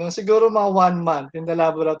UST, no? Siguro mga 1 month in the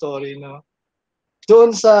laboratory, no? Doon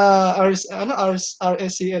sa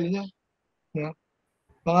RSCL niya. No?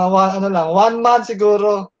 Mga 1 month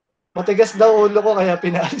siguro. Matigas daw ulo ko kaya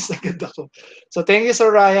pinaalis agad ako. So thank you Sir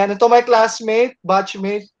Ryan. And to my classmate,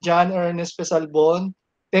 batchmate, John Ernest Pesalbon.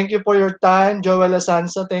 Thank you for your time. Joel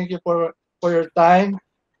Asanza, thank you for your time.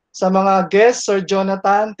 Sa mga guests, Sir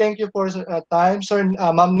Jonathan, thank you for time. Sir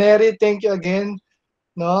Ma'am Neri, thank you again.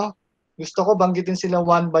 No? Gusto ko banggitin sila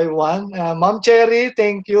one by one. Ma'am Cherry,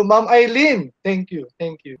 thank you. Ma'am Eileen, thank you.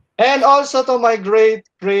 Thank you. And also to my great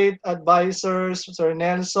advisors, Sir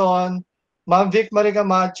Nelson, Ma'am Vic Marie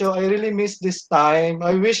Camacho, I really miss this time.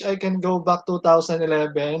 I wish I can go back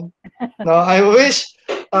 2011. No, I wish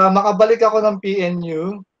makabalik ako ng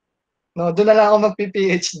PNU. No, doon na lang ako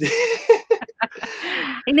magpi-PhD.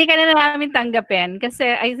 Hindi ka na namin tanggapin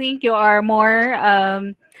kasi I think you are more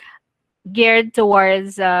geared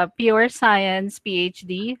towards pure science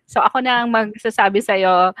PhD. So ako na ang magsasabi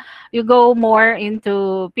sa'yo, you go more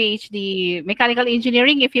into PhD mechanical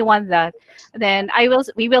engineering if you want that. Then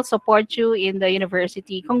we will support you in the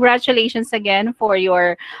university. Congratulations again for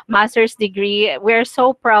your master's degree. We're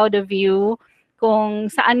so proud of you kung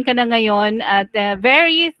saan ka na ngayon at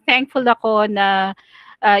very thankful ako na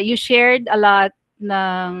you shared a lot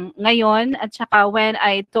ng ngayon at saka when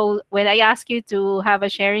I asked you to have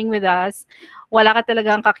a sharing with us, wala ka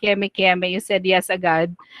talagang kakieme-kieme. You said yes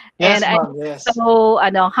agad. Yes, and ma'am, yes. I'm so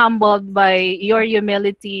humbled by your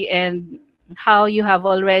humility and how you have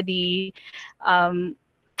already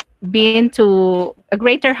been to a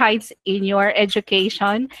greater heights in your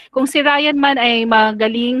education. Kung si Ryan man ay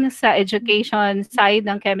magaling sa education side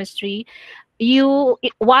ng chemistry, you,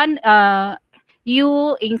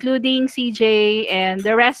 including CJ and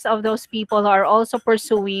the rest of those people are also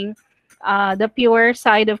pursuing the pure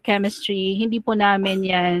side of chemistry. Hindi po namin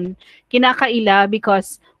yan kinakaila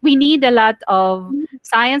because we need a lot of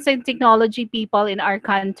science and technology people in our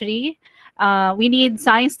country. We need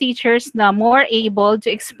science teachers na more able to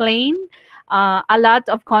explain a lot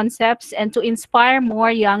of concepts and to inspire more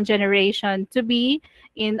young generation to be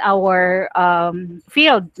in our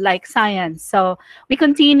field like science. So we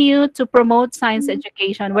continue to promote science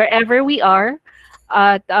education wherever we are.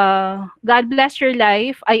 At God bless your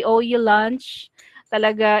life. I owe you lunch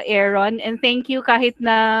talaga, Aaron. And thank you kahit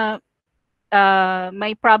na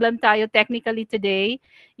may problem tayo technically today.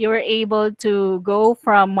 You were able to go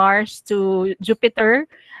from Mars to Jupiter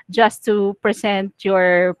just to present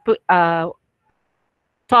your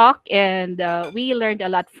talk, and we learned a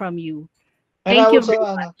lot from you. And Thank you also,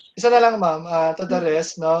 very much. isa na lang ma'am, to the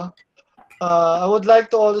rest, no? I would like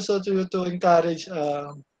to also to encourage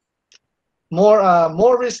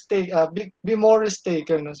more risk take be more risk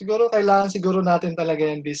taker, no? Siguro kailangan siguro natin talaga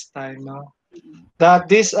yan this time, no? That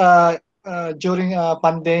this during a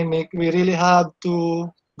pandemic we really have to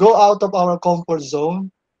go out of our comfort zone,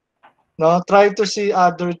 no? Try to see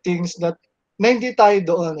other things that na hindi tayo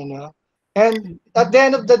doon, ano? And at the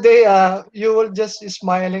end of the day, you will just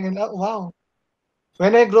smiling and wow.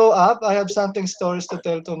 When I grow up, I have something stories to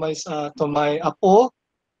tell to my apo,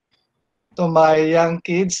 to my young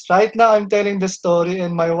kids. Right now, I'm telling the story,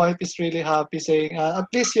 and my wife is really happy, saying, "At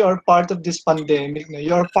least you are part of this pandemic. No?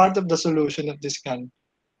 You are part of the solution of this country."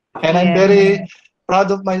 And I'm Yes. very proud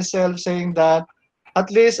of myself, saying that at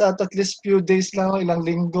least few days lang, ilang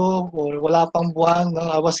linggo, or wala pang buwan, no,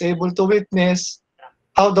 I was able to witness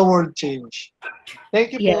how the world changed.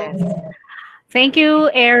 Thank you po. Yes. Thank you,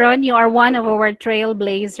 Aaron. You are one of our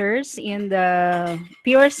trailblazers in the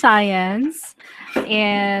pure science.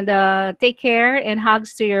 And take care and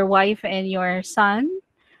hugs to your wife and your son.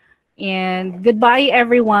 And goodbye,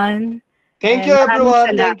 everyone. Thank you, And maraming everyone.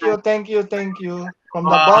 Thank you, salamat. thank you, thank you. From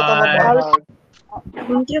the bottom of my Bye. heart.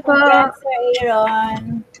 Thank you po. Congrats, Sir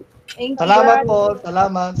Aaron. Thank you. Salamat po.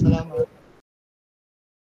 Salamat, salamat.